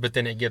times, but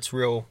then it gets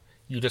real.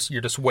 You're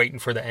just waiting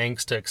for the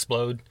angst to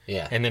explode.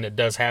 Yeah. And then it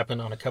does happen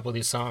on a couple of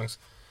these songs.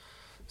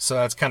 So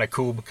that's kind of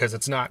cool, because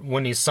it's not,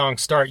 when these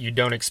songs start, you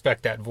don't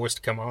expect that voice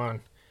to come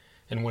on,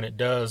 and when it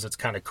does, it's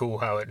kind of cool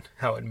how it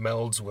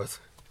melds with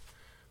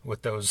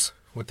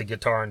the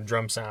guitar and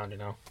drum sound, you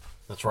know.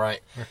 That's right.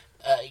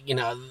 You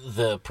know,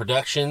 the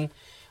production,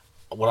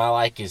 what I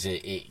like is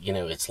it you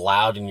know, it's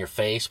loud in your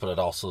face, but it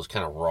also is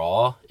kind of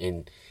raw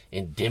and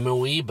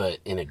demo-y, but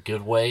in a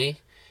good way.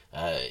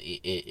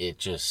 It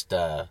just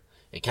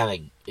it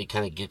kind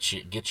of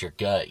gets your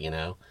gut, you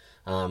know.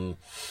 And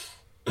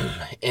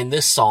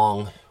this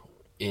song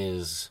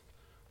is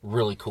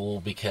really cool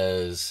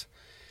because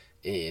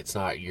it's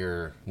not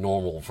your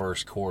normal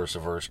verse chorus.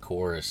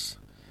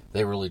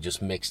 They really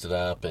just mixed it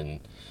up, and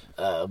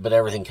but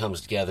everything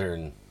comes together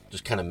and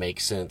just kind of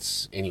makes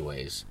sense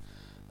anyways.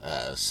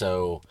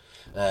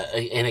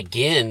 And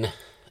again,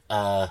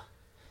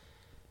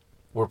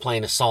 we're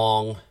playing a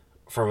song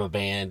from a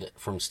band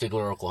from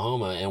Stigler,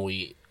 Oklahoma, and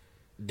we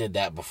did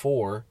that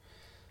before.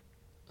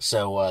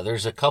 So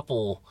there's a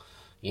couple,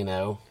 you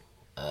know,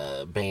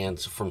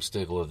 bands from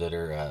Stigler that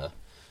are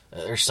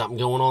there's something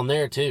going on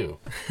there too.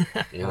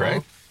 You know?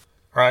 Right.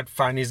 All right,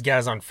 find these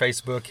guys on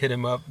Facebook, hit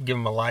them up, give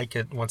them a like.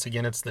 Once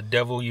again, it's The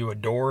Devil You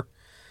Adore.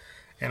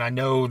 And I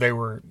know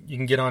you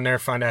can get on there,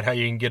 find out how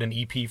you can get an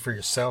EP for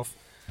yourself.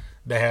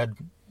 They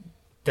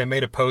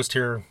made a post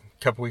here a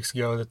couple weeks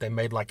ago that they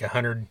made like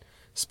 100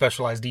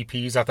 specialized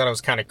EPs. I thought it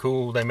was kind of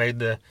cool. They made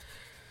the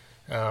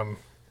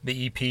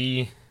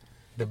EP,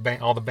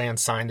 all the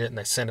bands signed it and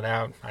they sent it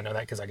out. I know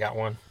that because I got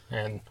one,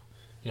 and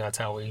you know, that's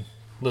how we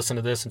listened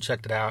to this and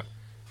checked it out.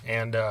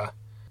 And I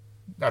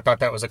thought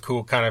that was a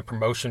cool kind of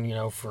promotion, you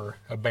know, for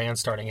a band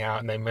starting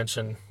out. And they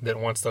mentioned that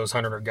once those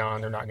 100 are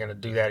gone, they're not going to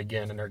do that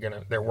again, and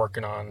they're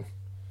working on,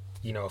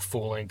 you know, a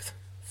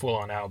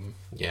full-on album.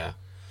 Yeah,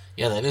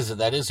 that is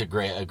a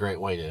great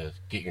way to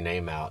get your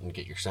name out and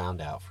get your sound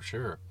out for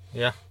sure.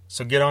 Yeah,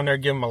 so get on there,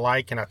 give them a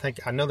like, and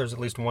I know there's at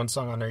least one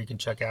song on there you can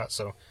check out.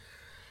 So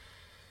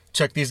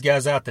check these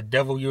guys out, The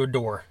Devil You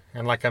Adore.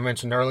 And like I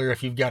mentioned earlier,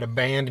 if you've got a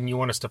band and you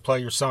want us to play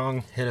your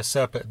song, hit us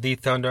up at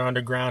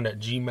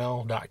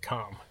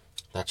thethunderunderground@gmail.com.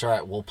 That's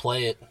right, we'll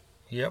play it.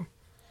 Yep.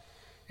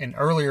 And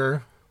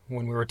earlier,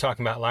 when we were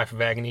talking about Life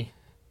of Agony,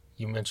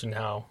 you mentioned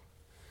how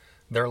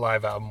their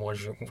live album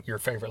was your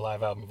favorite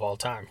live album of all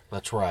time.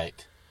 That's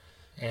right.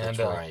 And, That's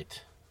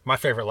right. My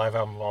favorite live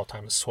album of all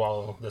time is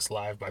Swallow This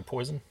Live by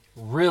Poison.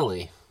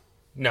 Really?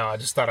 No, I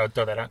just thought I'd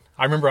throw that out.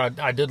 I remember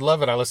I did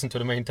love it. I listened to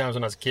it a million times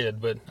when I was a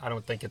kid, but I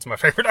don't think it's my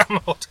favorite album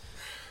of all time.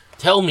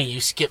 Tell me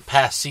you skipped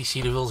past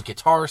C.C. DeVille's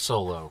guitar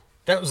solo.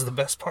 That was the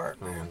best part.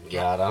 Oh,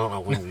 God, I don't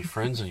know if we can be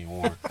friends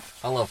anymore.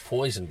 I love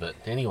Poison, but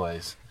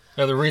anyways.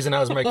 Now, the reason I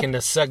was making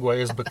this segue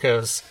is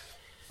because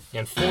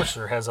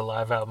Enforcer has a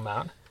live album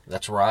out.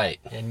 That's right.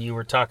 And you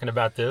were talking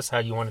about this, how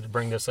you wanted to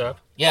bring this up.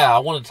 Yeah, I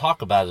wanted to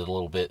talk about it a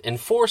little bit.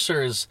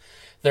 Enforcers,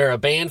 they're a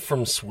band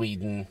from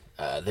Sweden.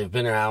 They've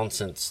been around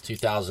since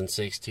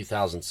 2006,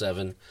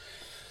 2007.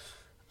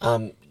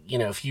 You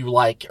know, if you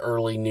like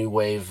early new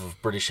wave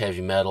of British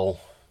heavy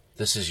metal,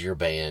 this is your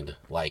band,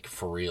 like,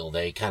 for real.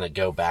 They kind of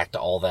go back to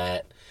all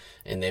that,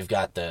 and they've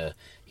got the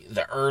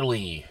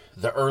early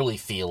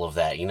feel of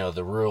that, you know,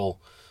 the real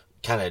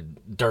kind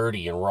of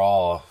dirty and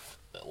raw,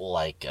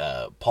 like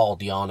Paul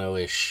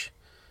Di'Anno-ish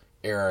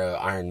era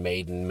Iron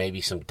Maiden,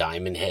 maybe some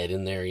Diamond Head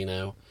in there, you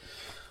know.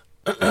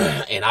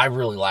 And I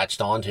really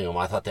latched onto them.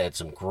 I thought they had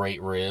some great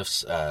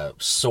riffs,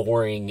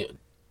 soaring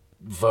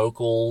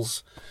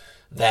vocals,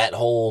 that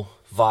whole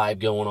vibe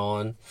going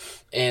on.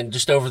 And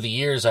just over the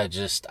years, I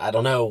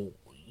don't know,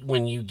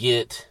 when you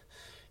get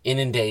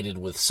inundated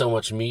with so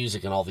much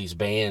music and all these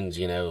bands,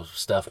 you know,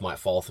 stuff might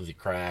fall through the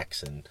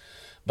cracks.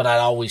 But I'd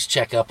always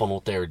check up on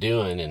what they were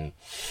doing, and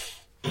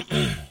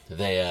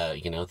they,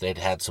 you know, they'd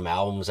had some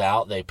albums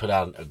out. They put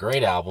out a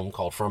great album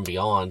called From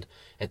Beyond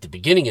at the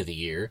beginning of the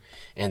year,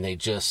 and they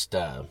just...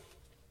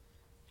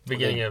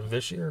 Beginning of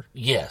this year?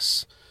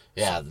 Yes.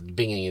 Yeah, the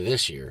beginning of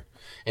this year.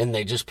 And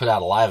they just put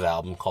out a live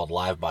album called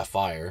Live by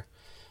Fire,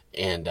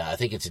 and I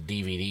think it's a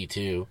DVD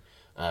too.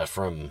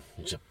 from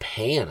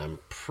Japan, I'm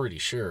pretty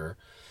sure.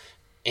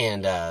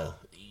 And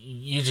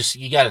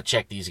you got to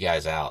check these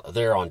guys out.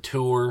 They're on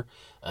tour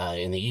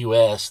in the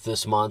U.S.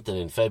 this month and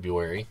in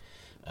February.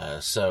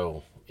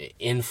 So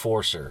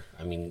Enforcer,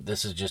 I mean,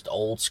 this is just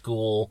old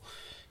school,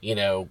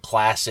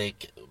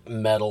 classic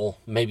metal,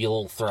 maybe a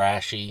little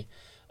thrashy,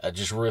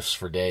 just riffs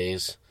for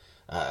days.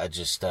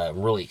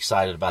 I'm really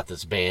excited about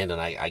this band,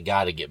 and I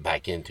got to get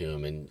back into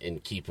them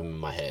and keep them in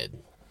my head.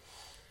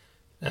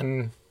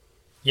 And,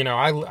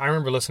 I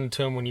remember listening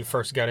to them when you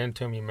first got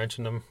into them. You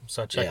mentioned them,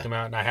 so I checked them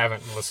out, and I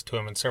haven't listened to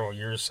them in several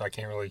years, so I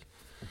can't really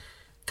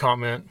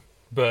comment.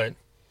 But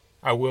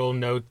I will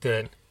note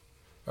that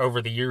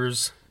over the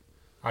years,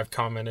 I've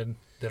commented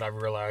that I've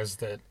realized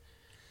that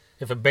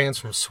if a band's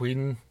from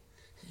Sweden,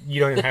 you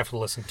don't even have to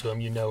listen to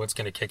them. You know it's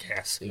going to kick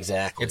ass.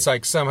 Exactly. It's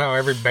like somehow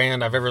every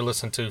band I've ever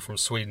listened to from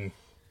Sweden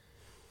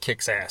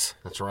kicks ass.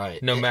 That's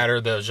right. No matter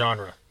the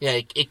genre. Yeah,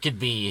 it could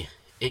be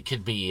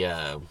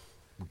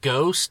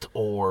Ghost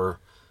or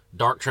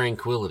Dark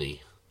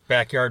Tranquility.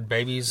 Backyard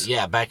Babies.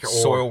 Yeah, Backyard.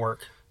 Soilwork.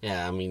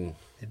 Yeah, I mean...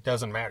 It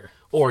doesn't matter.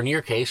 Or in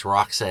your case,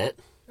 Roxette.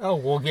 Oh,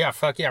 well, yeah,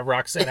 fuck yeah,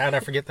 Roxette. How'd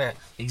I forget that?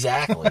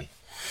 Exactly.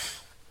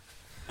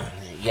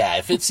 Yeah,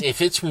 if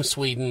it's from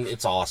Sweden,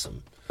 it's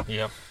awesome.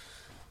 Yep.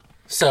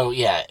 So,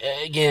 yeah,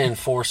 again,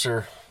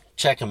 Enforcer,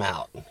 check them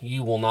out.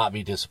 You will not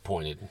be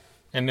disappointed.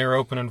 And they're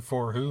opening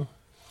for who?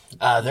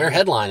 They're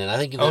headlining. I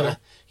think,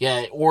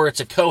 or it's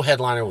a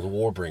co-headliner with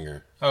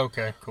Warbringer.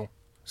 Okay, cool.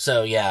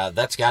 So, yeah,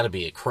 that's got to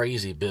be a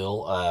crazy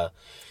bill.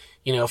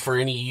 For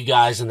any of you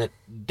guys in the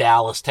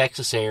Dallas,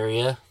 Texas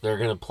area, they're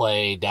going to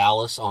play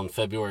Dallas on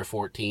February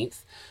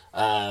 14th.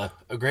 A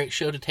great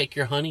show to take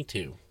your honey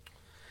to.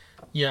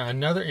 Yeah,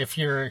 if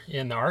you're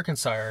in the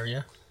Arkansas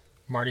area,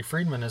 Marty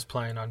Friedman is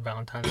playing on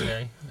Valentine's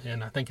Day,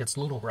 and I think it's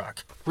Little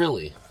Rock.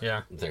 Really?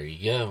 Yeah. There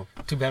you go.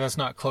 Too bad it's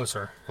not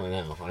closer. I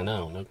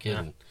know, no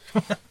kidding.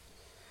 Yeah.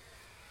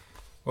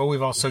 Well,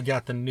 we've also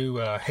got the new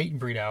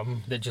Hatebreed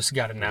album that just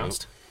got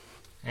announced.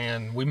 Mm-hmm.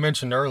 And we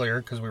mentioned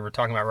earlier, because we were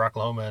talking about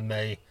Rocklahoma, and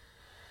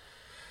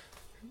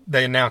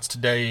they announced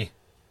today,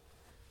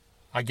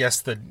 I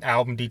guess, the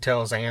album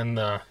details and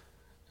a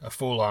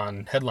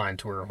full-on headline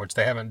tour, which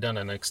they haven't done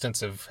an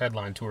extensive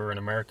headline tour in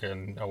America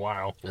in a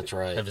while. That's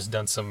right. They've just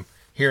done some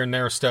here and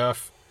there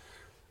stuff,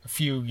 a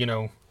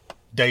few,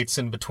 dates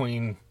in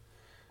between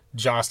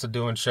Josta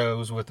doing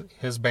shows with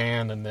his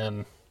band, and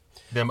then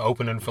them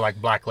opening for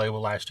like Black Label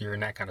last year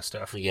and that kind of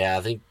stuff. Yeah,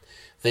 I think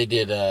they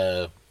did.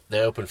 They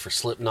opened for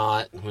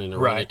Slipknot in the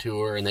arena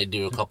tour, and they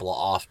do a couple of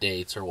off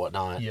dates or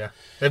whatnot. Yeah,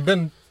 they've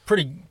been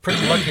pretty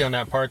lucky on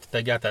that part that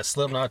they got that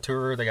Slipknot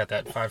tour, they got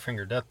that Five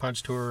Finger Death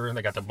Punch tour, and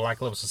they got the Black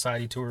Label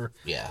Society tour.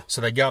 Yeah. So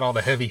they got all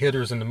the heavy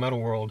hitters in the metal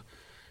world,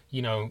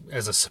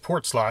 as a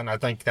support slot, and I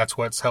think that's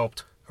what's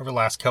helped over the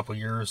last couple of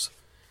years.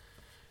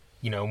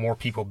 More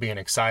people being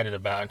excited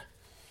about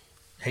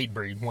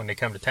Hatebreed when they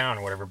come to town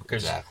or whatever,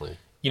 because exactly.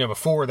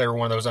 Before they were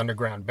one of those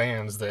underground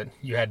bands that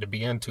you had to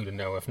be into to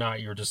know. If not,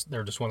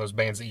 they're just one of those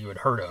bands that you had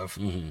heard of.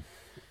 Mm-hmm.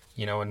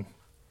 And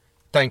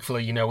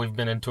thankfully, we've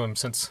been into them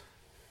since,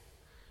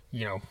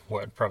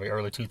 probably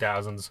early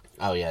 2000s.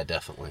 Oh yeah,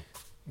 definitely.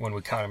 When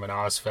we caught them at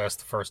Ozfest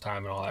the first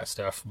time and all that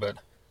stuff. But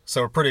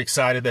so we're pretty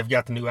excited. They've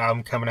got the new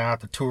album coming out.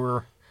 The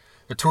tour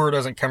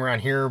doesn't come around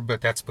here, but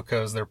that's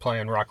because they're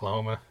playing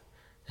Rocklahoma,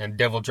 and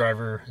Devil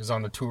Driver is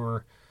on the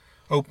tour,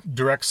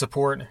 direct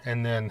support,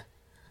 and then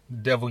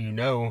Devil You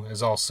Know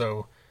is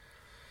also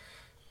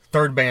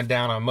third band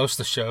down on most of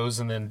the shows,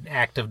 and then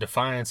Active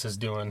Defiance is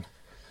doing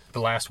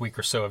the last week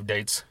or so of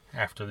dates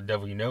after the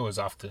Devil You Know is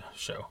off the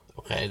show.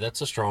 Okay,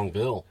 that's a strong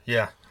bill.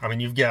 Yeah, I mean,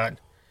 you've got,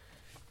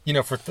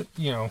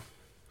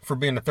 for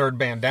being the third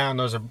band down,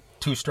 those are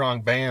two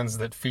strong bands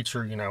that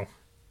feature,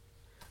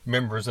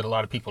 members that a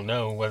lot of people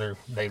know, whether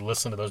they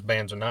listen to those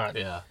bands or not.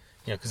 Yeah.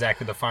 Because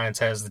Active Defiance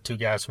has the two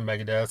guys from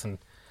Megadeth, and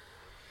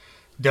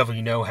Devil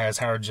You Know has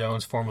Howard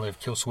Jones, formerly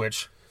of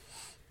Killswitch.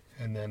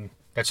 And then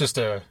that's just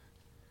a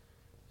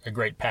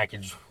great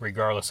package,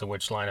 regardless of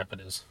which lineup it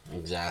is.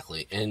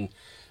 Exactly. And,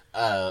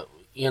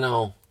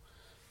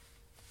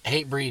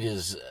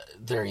 Hatebreed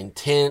they're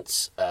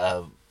intense.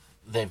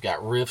 They've got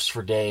riffs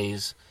for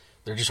days.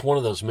 They're just one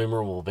of those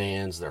memorable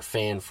bands. They're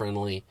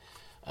fan-friendly.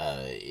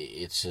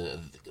 It's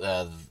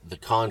The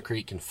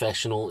Concrete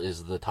Confessional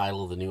is the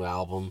title of the new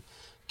album.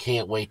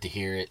 Can't wait to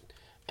hear it.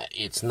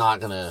 It's not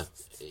gonna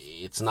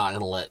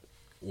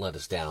let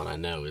us down. I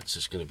know it's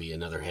just gonna be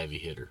another heavy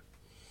hitter.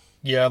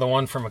 Yeah, the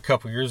one from a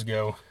couple years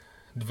ago,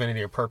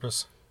 Divinity of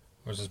Purpose,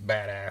 was just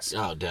badass.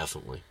 Oh,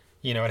 definitely.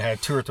 It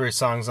had 2 or 3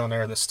 songs on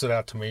there that stood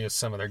out to me as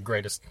some of their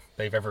greatest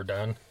they've ever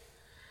done.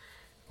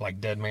 Like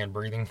Dead Man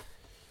Breathing.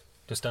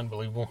 Just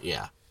unbelievable.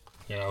 Yeah.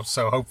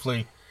 So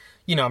hopefully,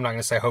 I'm not going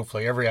to say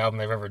hopefully, every album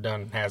they've ever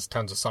done has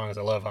tons of songs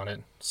I love on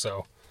it.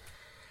 So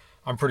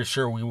I'm pretty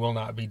sure we will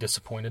not be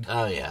disappointed.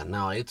 Oh, yeah.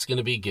 No, it's going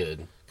to be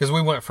good. Because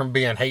we went from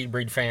being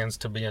Hatebreed fans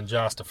to being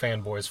Josta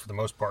fanboys for the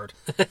most part.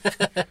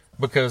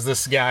 Because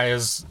this guy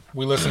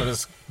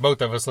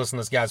both of us listen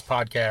to this guy's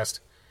podcast,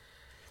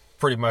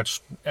 pretty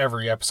much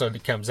every episode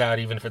that comes out,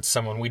 even if it's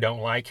someone we don't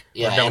like or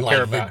Yeah, don't and care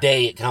like the about.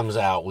 day it comes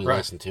out, we Right.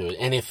 listen to it.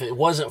 And if it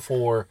wasn't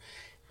for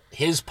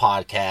his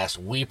podcast,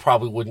 we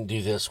probably wouldn't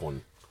do this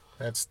one.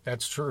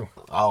 That's true.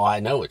 Oh, I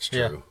know it's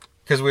Yeah. true.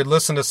 Because we'd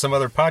listen to some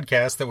other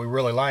podcasts that we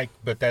really like,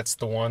 but that's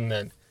the one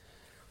that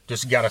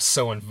just got us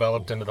so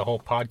enveloped into the whole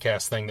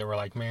podcast thing that we're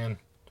like, man,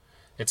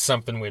 it's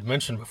something we'd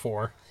mentioned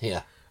before,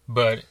 Yeah.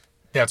 but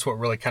that's what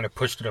really kind of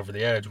pushed it over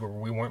the edge, where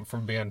we went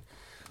from being,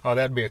 oh,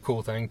 that'd be a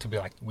cool thing, to be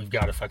like, we've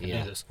got to fucking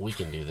Yeah. do this. We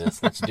can do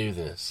this. Let's do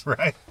this.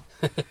 Right?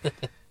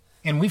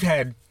 And we've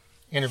had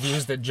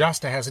interviews that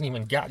Josta hasn't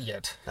even got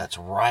yet. That's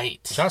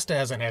right. Josta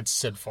hasn't had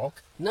Sid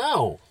Falk.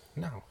 No.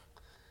 No.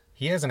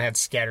 He hasn't had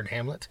Scattered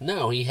Hamlet.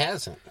 No, he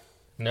hasn't.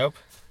 Nope.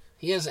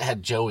 He hasn't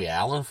had Joey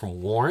Allen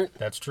from Warrant.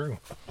 That's true.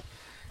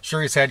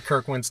 Sure, he's had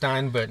Kirk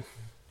Winstein, but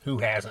who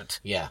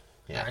hasn't? Yeah.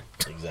 Yeah. Right.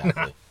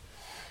 Exactly.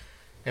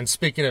 And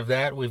speaking of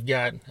that, we've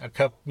got a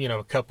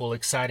couple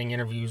exciting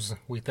interviews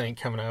we think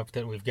coming up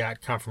that we've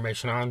got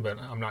confirmation on, but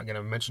I'm not going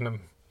to mention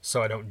them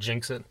so I don't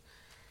jinx it.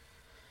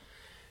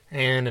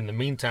 And in the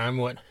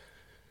meantime,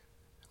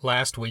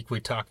 last week we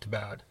talked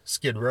about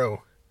Skid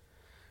Row.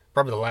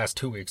 Probably the last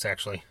 2 weeks,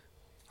 actually.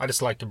 I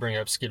just like to bring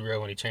up Skid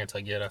Row any chance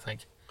I get, I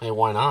think. Hey,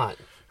 why not?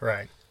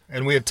 Right.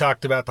 And we had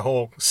talked about the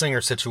whole singer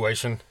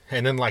situation,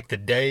 and then like the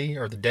day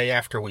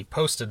after we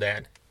posted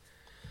that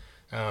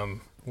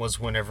was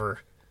whenever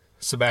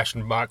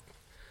Sebastian Bach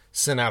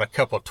sent out a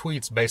couple of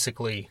tweets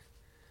basically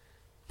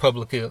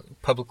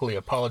publicly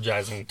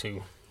apologizing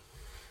to,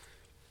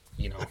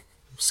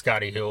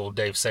 Scotty Hill,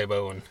 Dave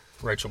Sabo, and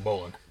Rachel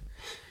Boland.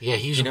 Yeah,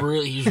 he's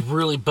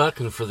really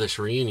bucking for this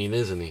reunion,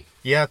 isn't he?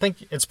 Yeah, I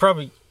think it's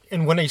probably...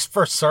 And when I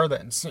first saw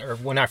that, or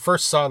when I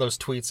first saw those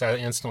tweets, I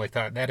instantly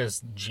thought, that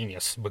is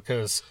genius,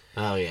 because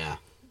Oh, yeah.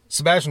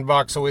 Sebastian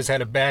Bach's always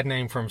had a bad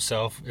name for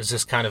himself, is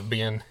just kind of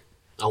being...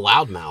 A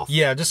loudmouth.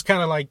 Yeah, just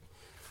kind of like...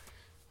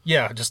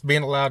 Yeah, just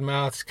being a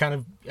loudmouth. Kind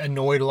of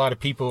annoyed a lot of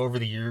people over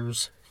the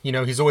years.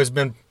 He's always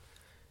been...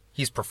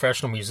 He's a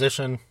professional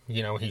musician.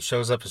 He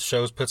shows up at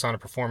shows, puts on a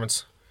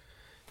performance.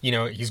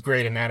 He's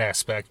great in that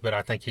aspect, but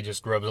I think he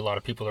just rubs a lot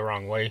of people the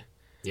wrong way.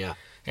 Yeah.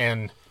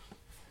 And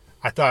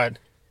I thought...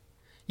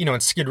 in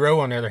Skid Row,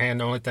 on the other hand,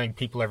 the only thing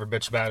people ever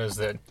bitch about is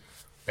that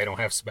they don't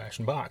have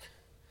Sebastian Bach.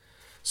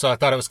 So I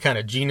thought it was kind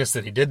of genius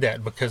that he did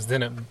that, because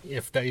then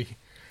if they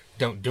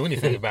don't do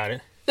anything about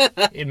it,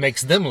 it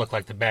makes them look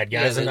like the bad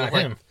guys and not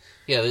him.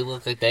 Yeah, they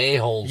look like the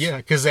a-holes. Yeah,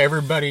 because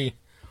everybody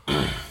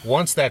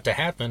wants that to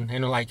happen,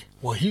 and they're like,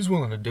 well, he's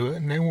willing to do it,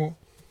 and they won't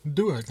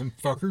do it, them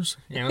fuckers.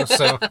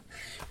 So...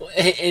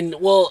 And,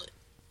 well,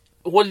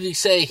 what did he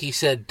say? He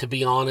said, to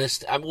be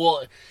honest, I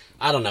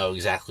don't know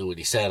exactly what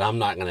he said. I'm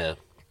not going to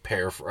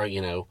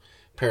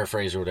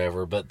paraphrase or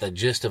whatever, but the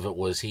gist of it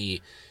was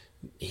he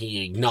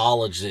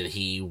acknowledged that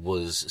he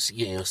was,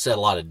 said a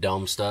lot of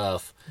dumb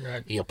stuff.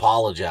 Right. He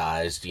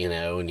apologized,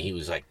 and he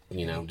was like,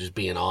 just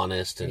being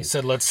honest. And he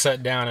said, let's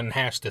sit down and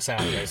hash this out,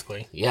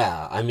 basically.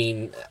 yeah, I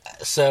mean,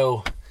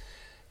 so,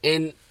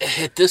 and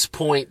at this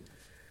point,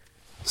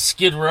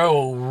 Skid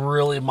Row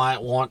really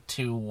might want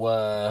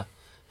to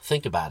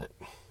think about it.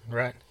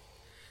 Right.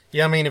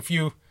 Yeah, I mean, if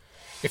you're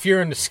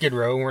into Skid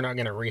Row, we're not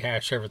going to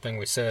rehash everything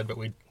we said, but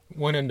we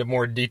went into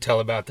more detail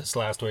about this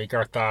last week,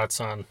 our thoughts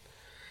on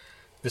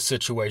the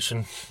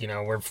situation.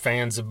 We're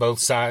fans of both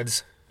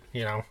sides.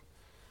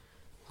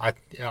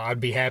 I'd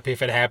be happy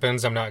if it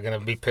happens. I'm not going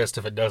to be pissed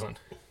if it doesn't.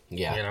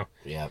 Yeah.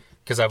 Yeah.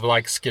 Because I've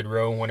liked Skid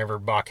Row whenever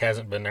Bach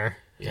hasn't been there.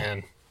 Yeah.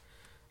 And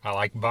I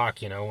like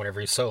Bach,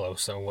 whenever he's solo,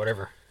 so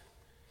whatever.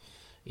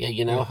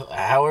 Yeah,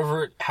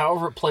 however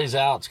it plays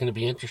out, it's going to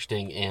be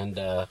interesting, and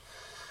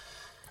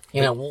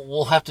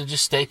we'll have to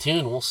just stay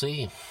tuned. We'll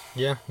see.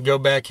 Yeah, go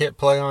back, hit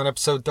play on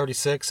episode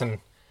 36, and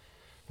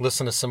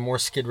listen to some more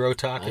Skid Row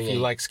talk if you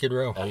like Skid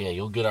Row. Oh yeah,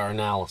 you'll get our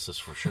analysis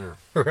for sure.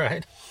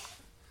 Right.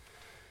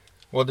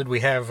 Well, did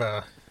we have?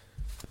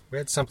 We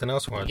had something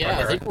else we wanted to talk Yeah,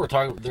 I about. think we're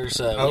talking. There's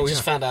we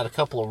just found out a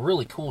couple of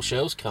really cool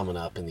shows coming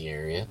up in the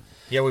area.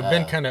 Yeah, we've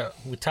been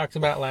we talked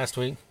about last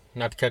week.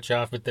 Not to cut you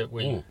off, but that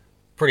we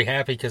pretty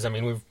happy because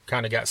we've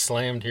kind of got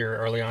slammed here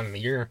early on in the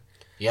year.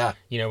 Yeah.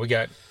 We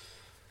got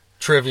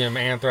Trivium,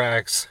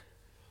 Anthrax,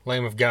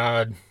 Lamb of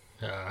God,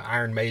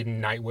 Iron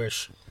Maiden,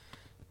 Nightwish,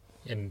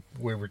 and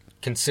we were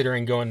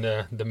considering going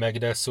to the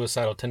Megadeth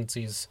Suicidal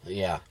Tendencies.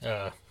 Yeah.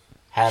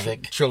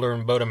 Havoc.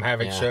 Children Bodom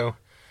Havoc Yeah.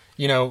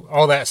 show.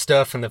 All that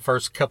stuff in the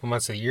first couple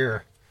months of the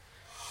year.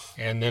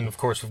 And then, of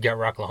course, we've got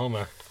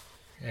Rocklahoma.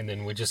 And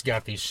then we just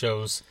got these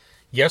shows.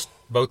 Yes,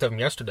 both of them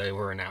yesterday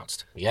were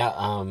announced. Yeah.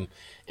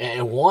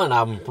 And one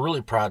I'm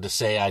really proud to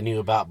say I knew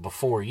about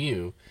before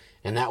you,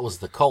 and that was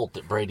The Cult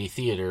at Brady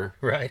Theater.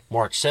 Right.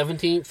 March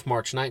 17th,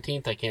 March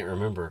 19th, I can't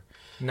remember.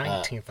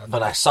 19th, I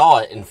But I saw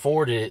it and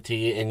forwarded it to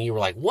you, and you were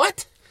like,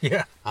 what?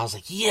 Yeah. I was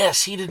like,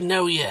 yes, he didn't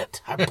know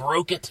yet. I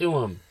broke it to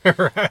him.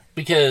 Right.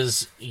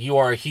 Because you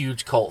are a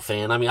huge Cult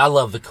fan. I mean, I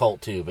love The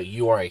Cult too, but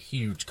you are a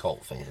huge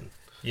Cult fan.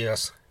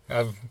 Yes.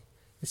 I've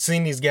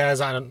seen these guys,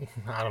 I don't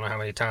know how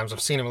many times. I've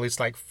seen them at least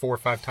like 4 or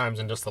 5 times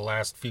in just the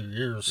last few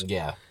years.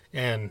 Yeah.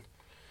 And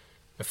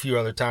a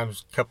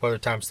couple other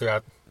times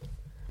throughout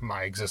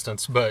my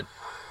existence, but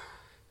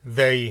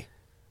they,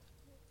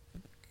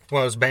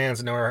 one of those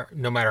bands, no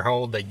matter how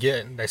old they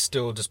get, they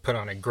still just put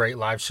on a great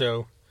live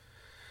show.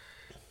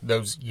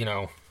 Those,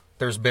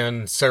 there's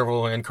been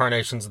several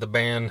incarnations of the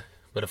band,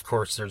 but of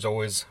course there's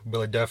always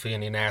Billy Duffy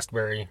and Ian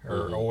Astbury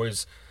are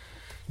always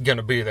going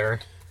to be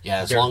there. Yeah,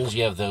 as long as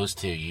you have those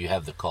two, you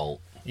have the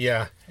cult.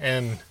 Yeah,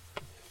 and,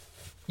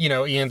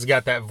 Ian's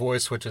got that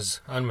voice, which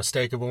is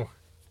unmistakable.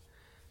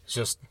 It's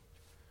just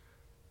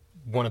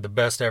one of the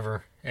best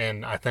ever,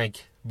 and I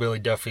think Billy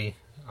Duffy,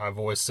 I've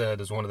always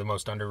said, is one of the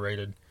most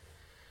underrated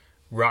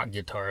rock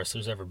guitarists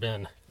there's ever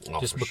been.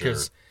 Just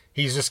because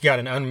he's just got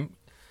an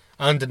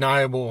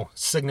undeniable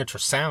signature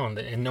sound,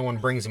 and no one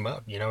brings him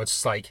up. It's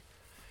just like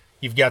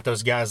you've got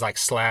those guys like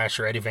Slash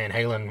or Eddie Van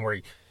Halen,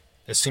 where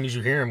as soon as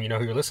you hear him, you know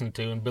who you're listening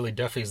to, and Billy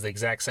Duffy's the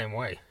exact same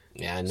way.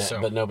 Yeah,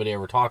 but nobody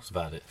ever talks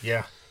about it.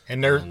 Yeah,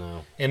 and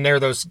they're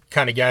those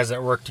kind of guys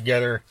that work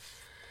together.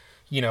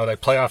 They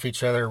play off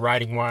each other,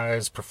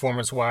 writing-wise,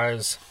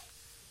 performance-wise.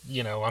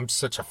 I'm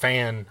such a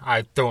fan.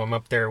 I throw them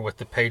up there with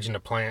the Page and the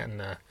Plant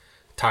and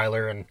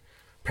Tyler and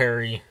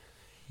Perry.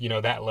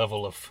 That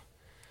level of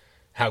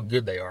how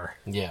good they are.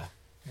 Yeah.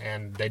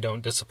 And they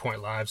don't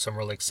disappoint live, so I'm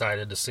really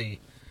excited to see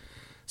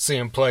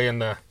them play in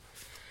the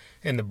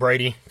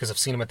Brady, because I've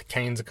seen them at the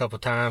Canes a couple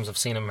of times. I've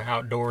seen them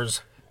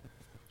outdoors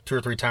 2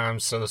 or 3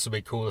 times, so this will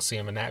be cool to see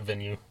them in that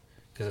venue,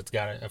 because it's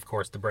got, of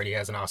course, the Brady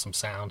has an awesome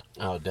sound.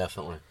 Oh,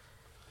 definitely.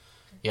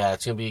 Yeah,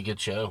 it's going to be a good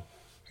show.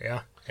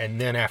 Yeah.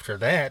 And then after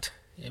that,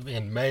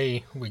 in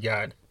May, we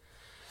got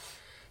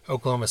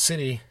Oklahoma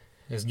City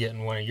is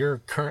getting one of your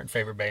current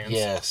favorite bands.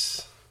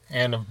 Yes.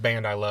 And a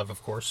band I love,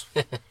 of course,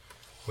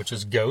 which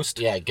is Ghost.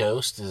 Yeah,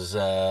 Ghost is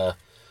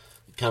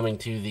coming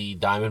to the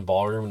Diamond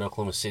Ballroom in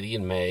Oklahoma City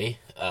in May.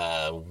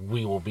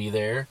 We will be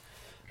there.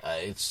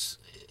 It's,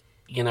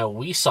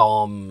 we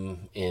saw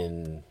them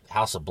in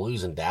House of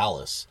Blues in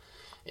Dallas,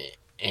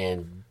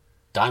 and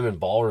Diamond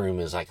Ballroom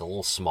is like a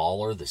little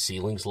smaller. The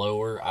ceiling's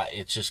lower.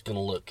 It's just going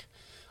to look,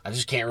 I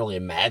just can't really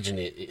imagine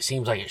it. It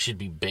seems like it should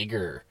be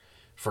bigger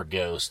for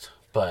Ghost,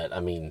 but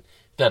it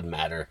doesn't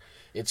matter.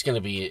 It's going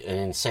to be an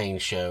insane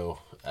show.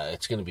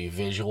 It's going to be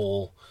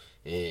visual.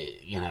 I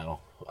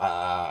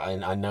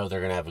know they're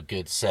going to have a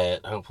good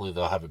set. Hopefully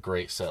they'll have a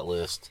great set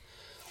list.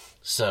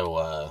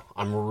 So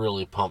I'm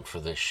really pumped for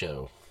this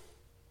show.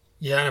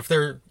 Yeah,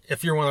 and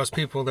if you're one of those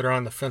people that are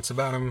on the fence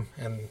about them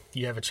and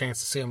you have a chance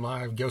to see them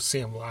live, go see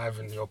them live,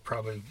 and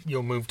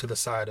you'll move to the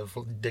side of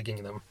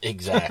digging them.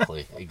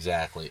 Exactly.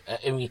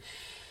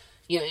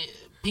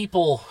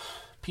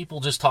 People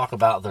just talk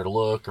about their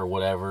look or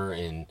whatever,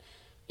 and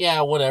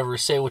yeah, whatever,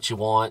 say what you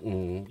want,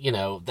 and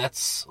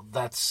that's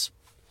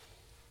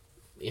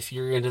if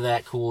you're into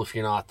that, cool. If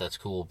you're not, that's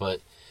cool.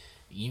 But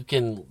you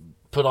can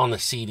put on the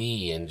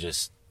CD and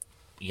just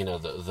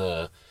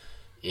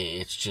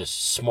it's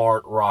just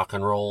smart rock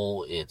and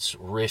roll. It's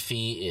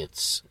riffy.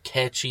 It's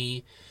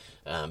catchy.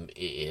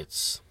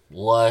 It's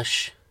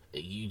lush.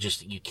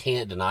 You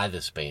can't deny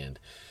this band.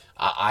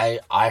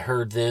 I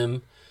heard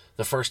them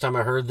the first time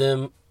I heard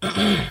them.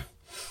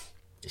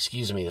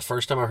 Excuse me. The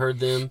first time I heard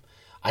them,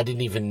 I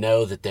didn't even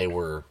know that they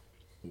were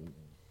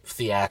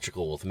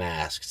theatrical with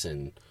masks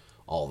and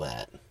all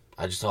that.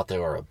 I just thought they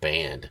were a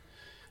band,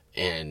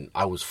 and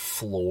I was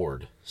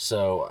floored.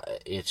 So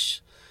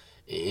it's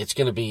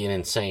going to be an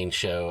insane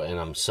show, and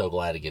I'm so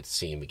glad to get to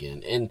see him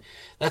again. And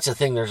that's the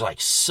thing, there's like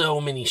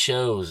so many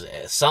shows,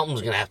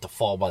 something's going to have to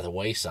fall by the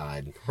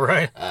wayside.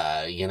 Right.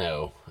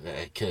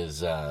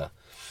 Because,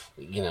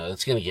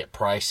 it's going to get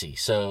pricey.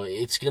 So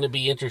it's going to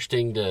be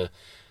interesting to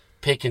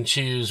pick and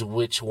choose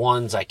which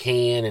ones I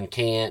can and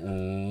can't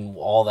and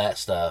all that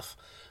stuff.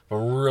 But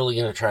I'm really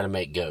going to try to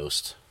make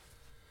Ghost.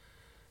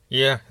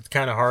 Yeah, it's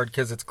kind of hard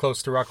because it's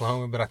close to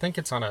Rocklahoma, but I think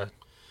it's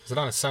is it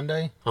on a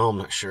Sunday? Oh, I'm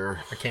not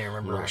sure. I can't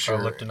remember if sure.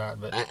 I looked or not.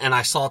 But And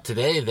I saw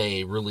today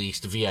they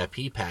released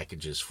VIP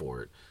packages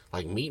for it,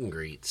 like meet and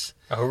greets.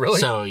 Oh, really?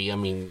 So,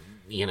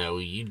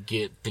 you'd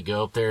get to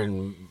go up there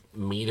and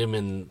meet them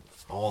in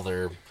all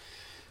their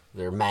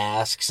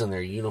masks and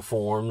their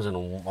uniforms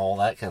and all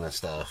that kind of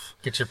stuff.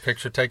 Get your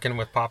picture taken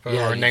with Papa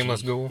or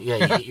Nameless Ghoul. Yeah,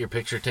 you get your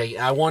picture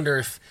taken. I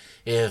wonder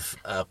if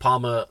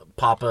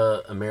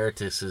Papa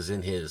Emeritus is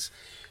in his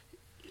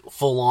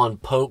full-on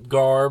Pope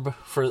garb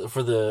for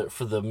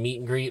the meet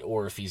and greet,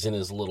 or if he's in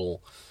his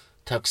little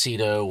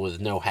tuxedo with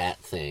no hat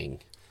thing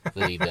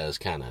that he does,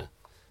 kind of,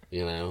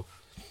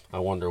 I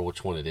wonder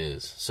which one it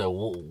is. So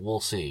we'll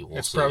see.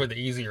 It's probably the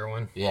easier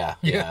one. Yeah,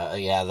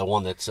 the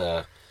one that's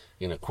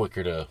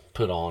quicker to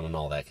put on and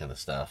all that kind of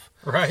stuff.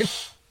 Right.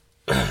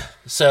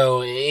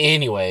 So,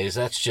 anyways,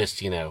 that's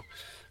just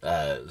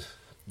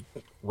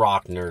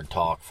rock nerd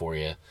talk for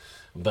you.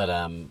 But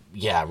I'm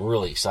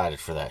really excited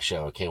for that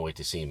show. I can't wait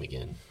to see him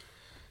again.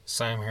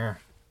 Same here.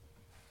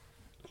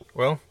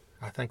 Well,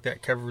 I think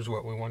that covers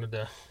what we wanted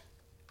to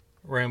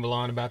ramble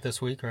on about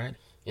this week, right?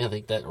 Yeah, I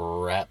think that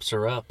wraps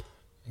her up.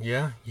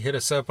 Yeah, you hit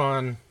us up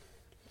on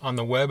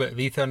the web at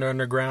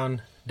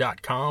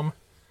thethunderunderground.com.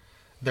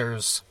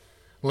 There's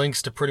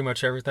links to pretty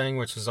much everything,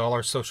 which is all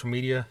our social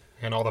media,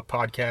 and all the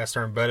podcasts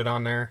are embedded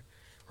on there.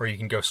 or you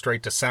can go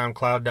straight to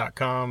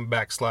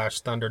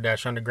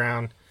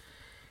soundcloud.com/thunder-underground.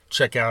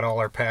 Check out all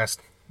our past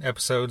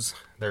episodes.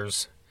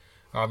 There's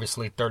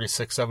obviously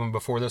 36 of them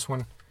before this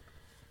one.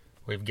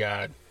 We've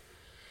got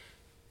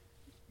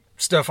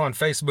stuff on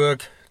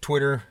Facebook,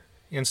 Twitter,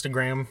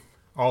 Instagram.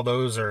 All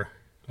those are,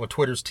 well,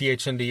 Twitter's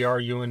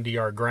THNDR,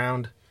 UNDR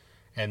Ground.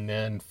 And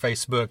then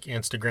Facebook,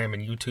 Instagram,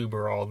 and YouTube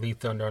are all The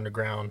Thunder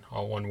Underground,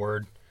 all one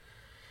word.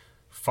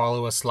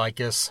 Follow us,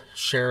 like us,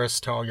 share us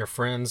to all your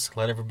friends.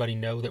 Let everybody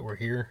know that we're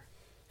here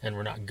and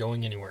we're not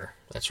going anywhere.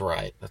 That's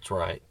right. That's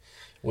right.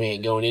 We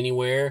ain't going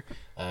anywhere.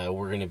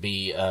 We're gonna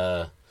be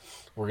the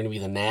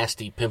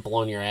nasty pimple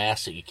on your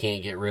ass that you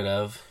can't get rid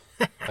of.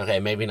 Okay,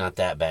 maybe not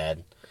that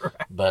bad, right.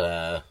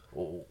 But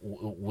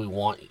we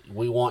want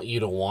you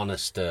to want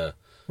us to.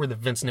 We're the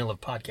Vince Neil of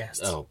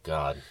podcasts. Oh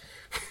God.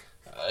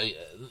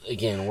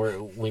 Again,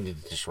 we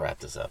need to just wrap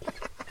this up.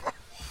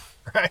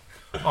 Right.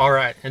 All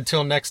right.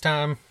 Until next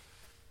time.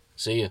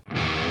 See you.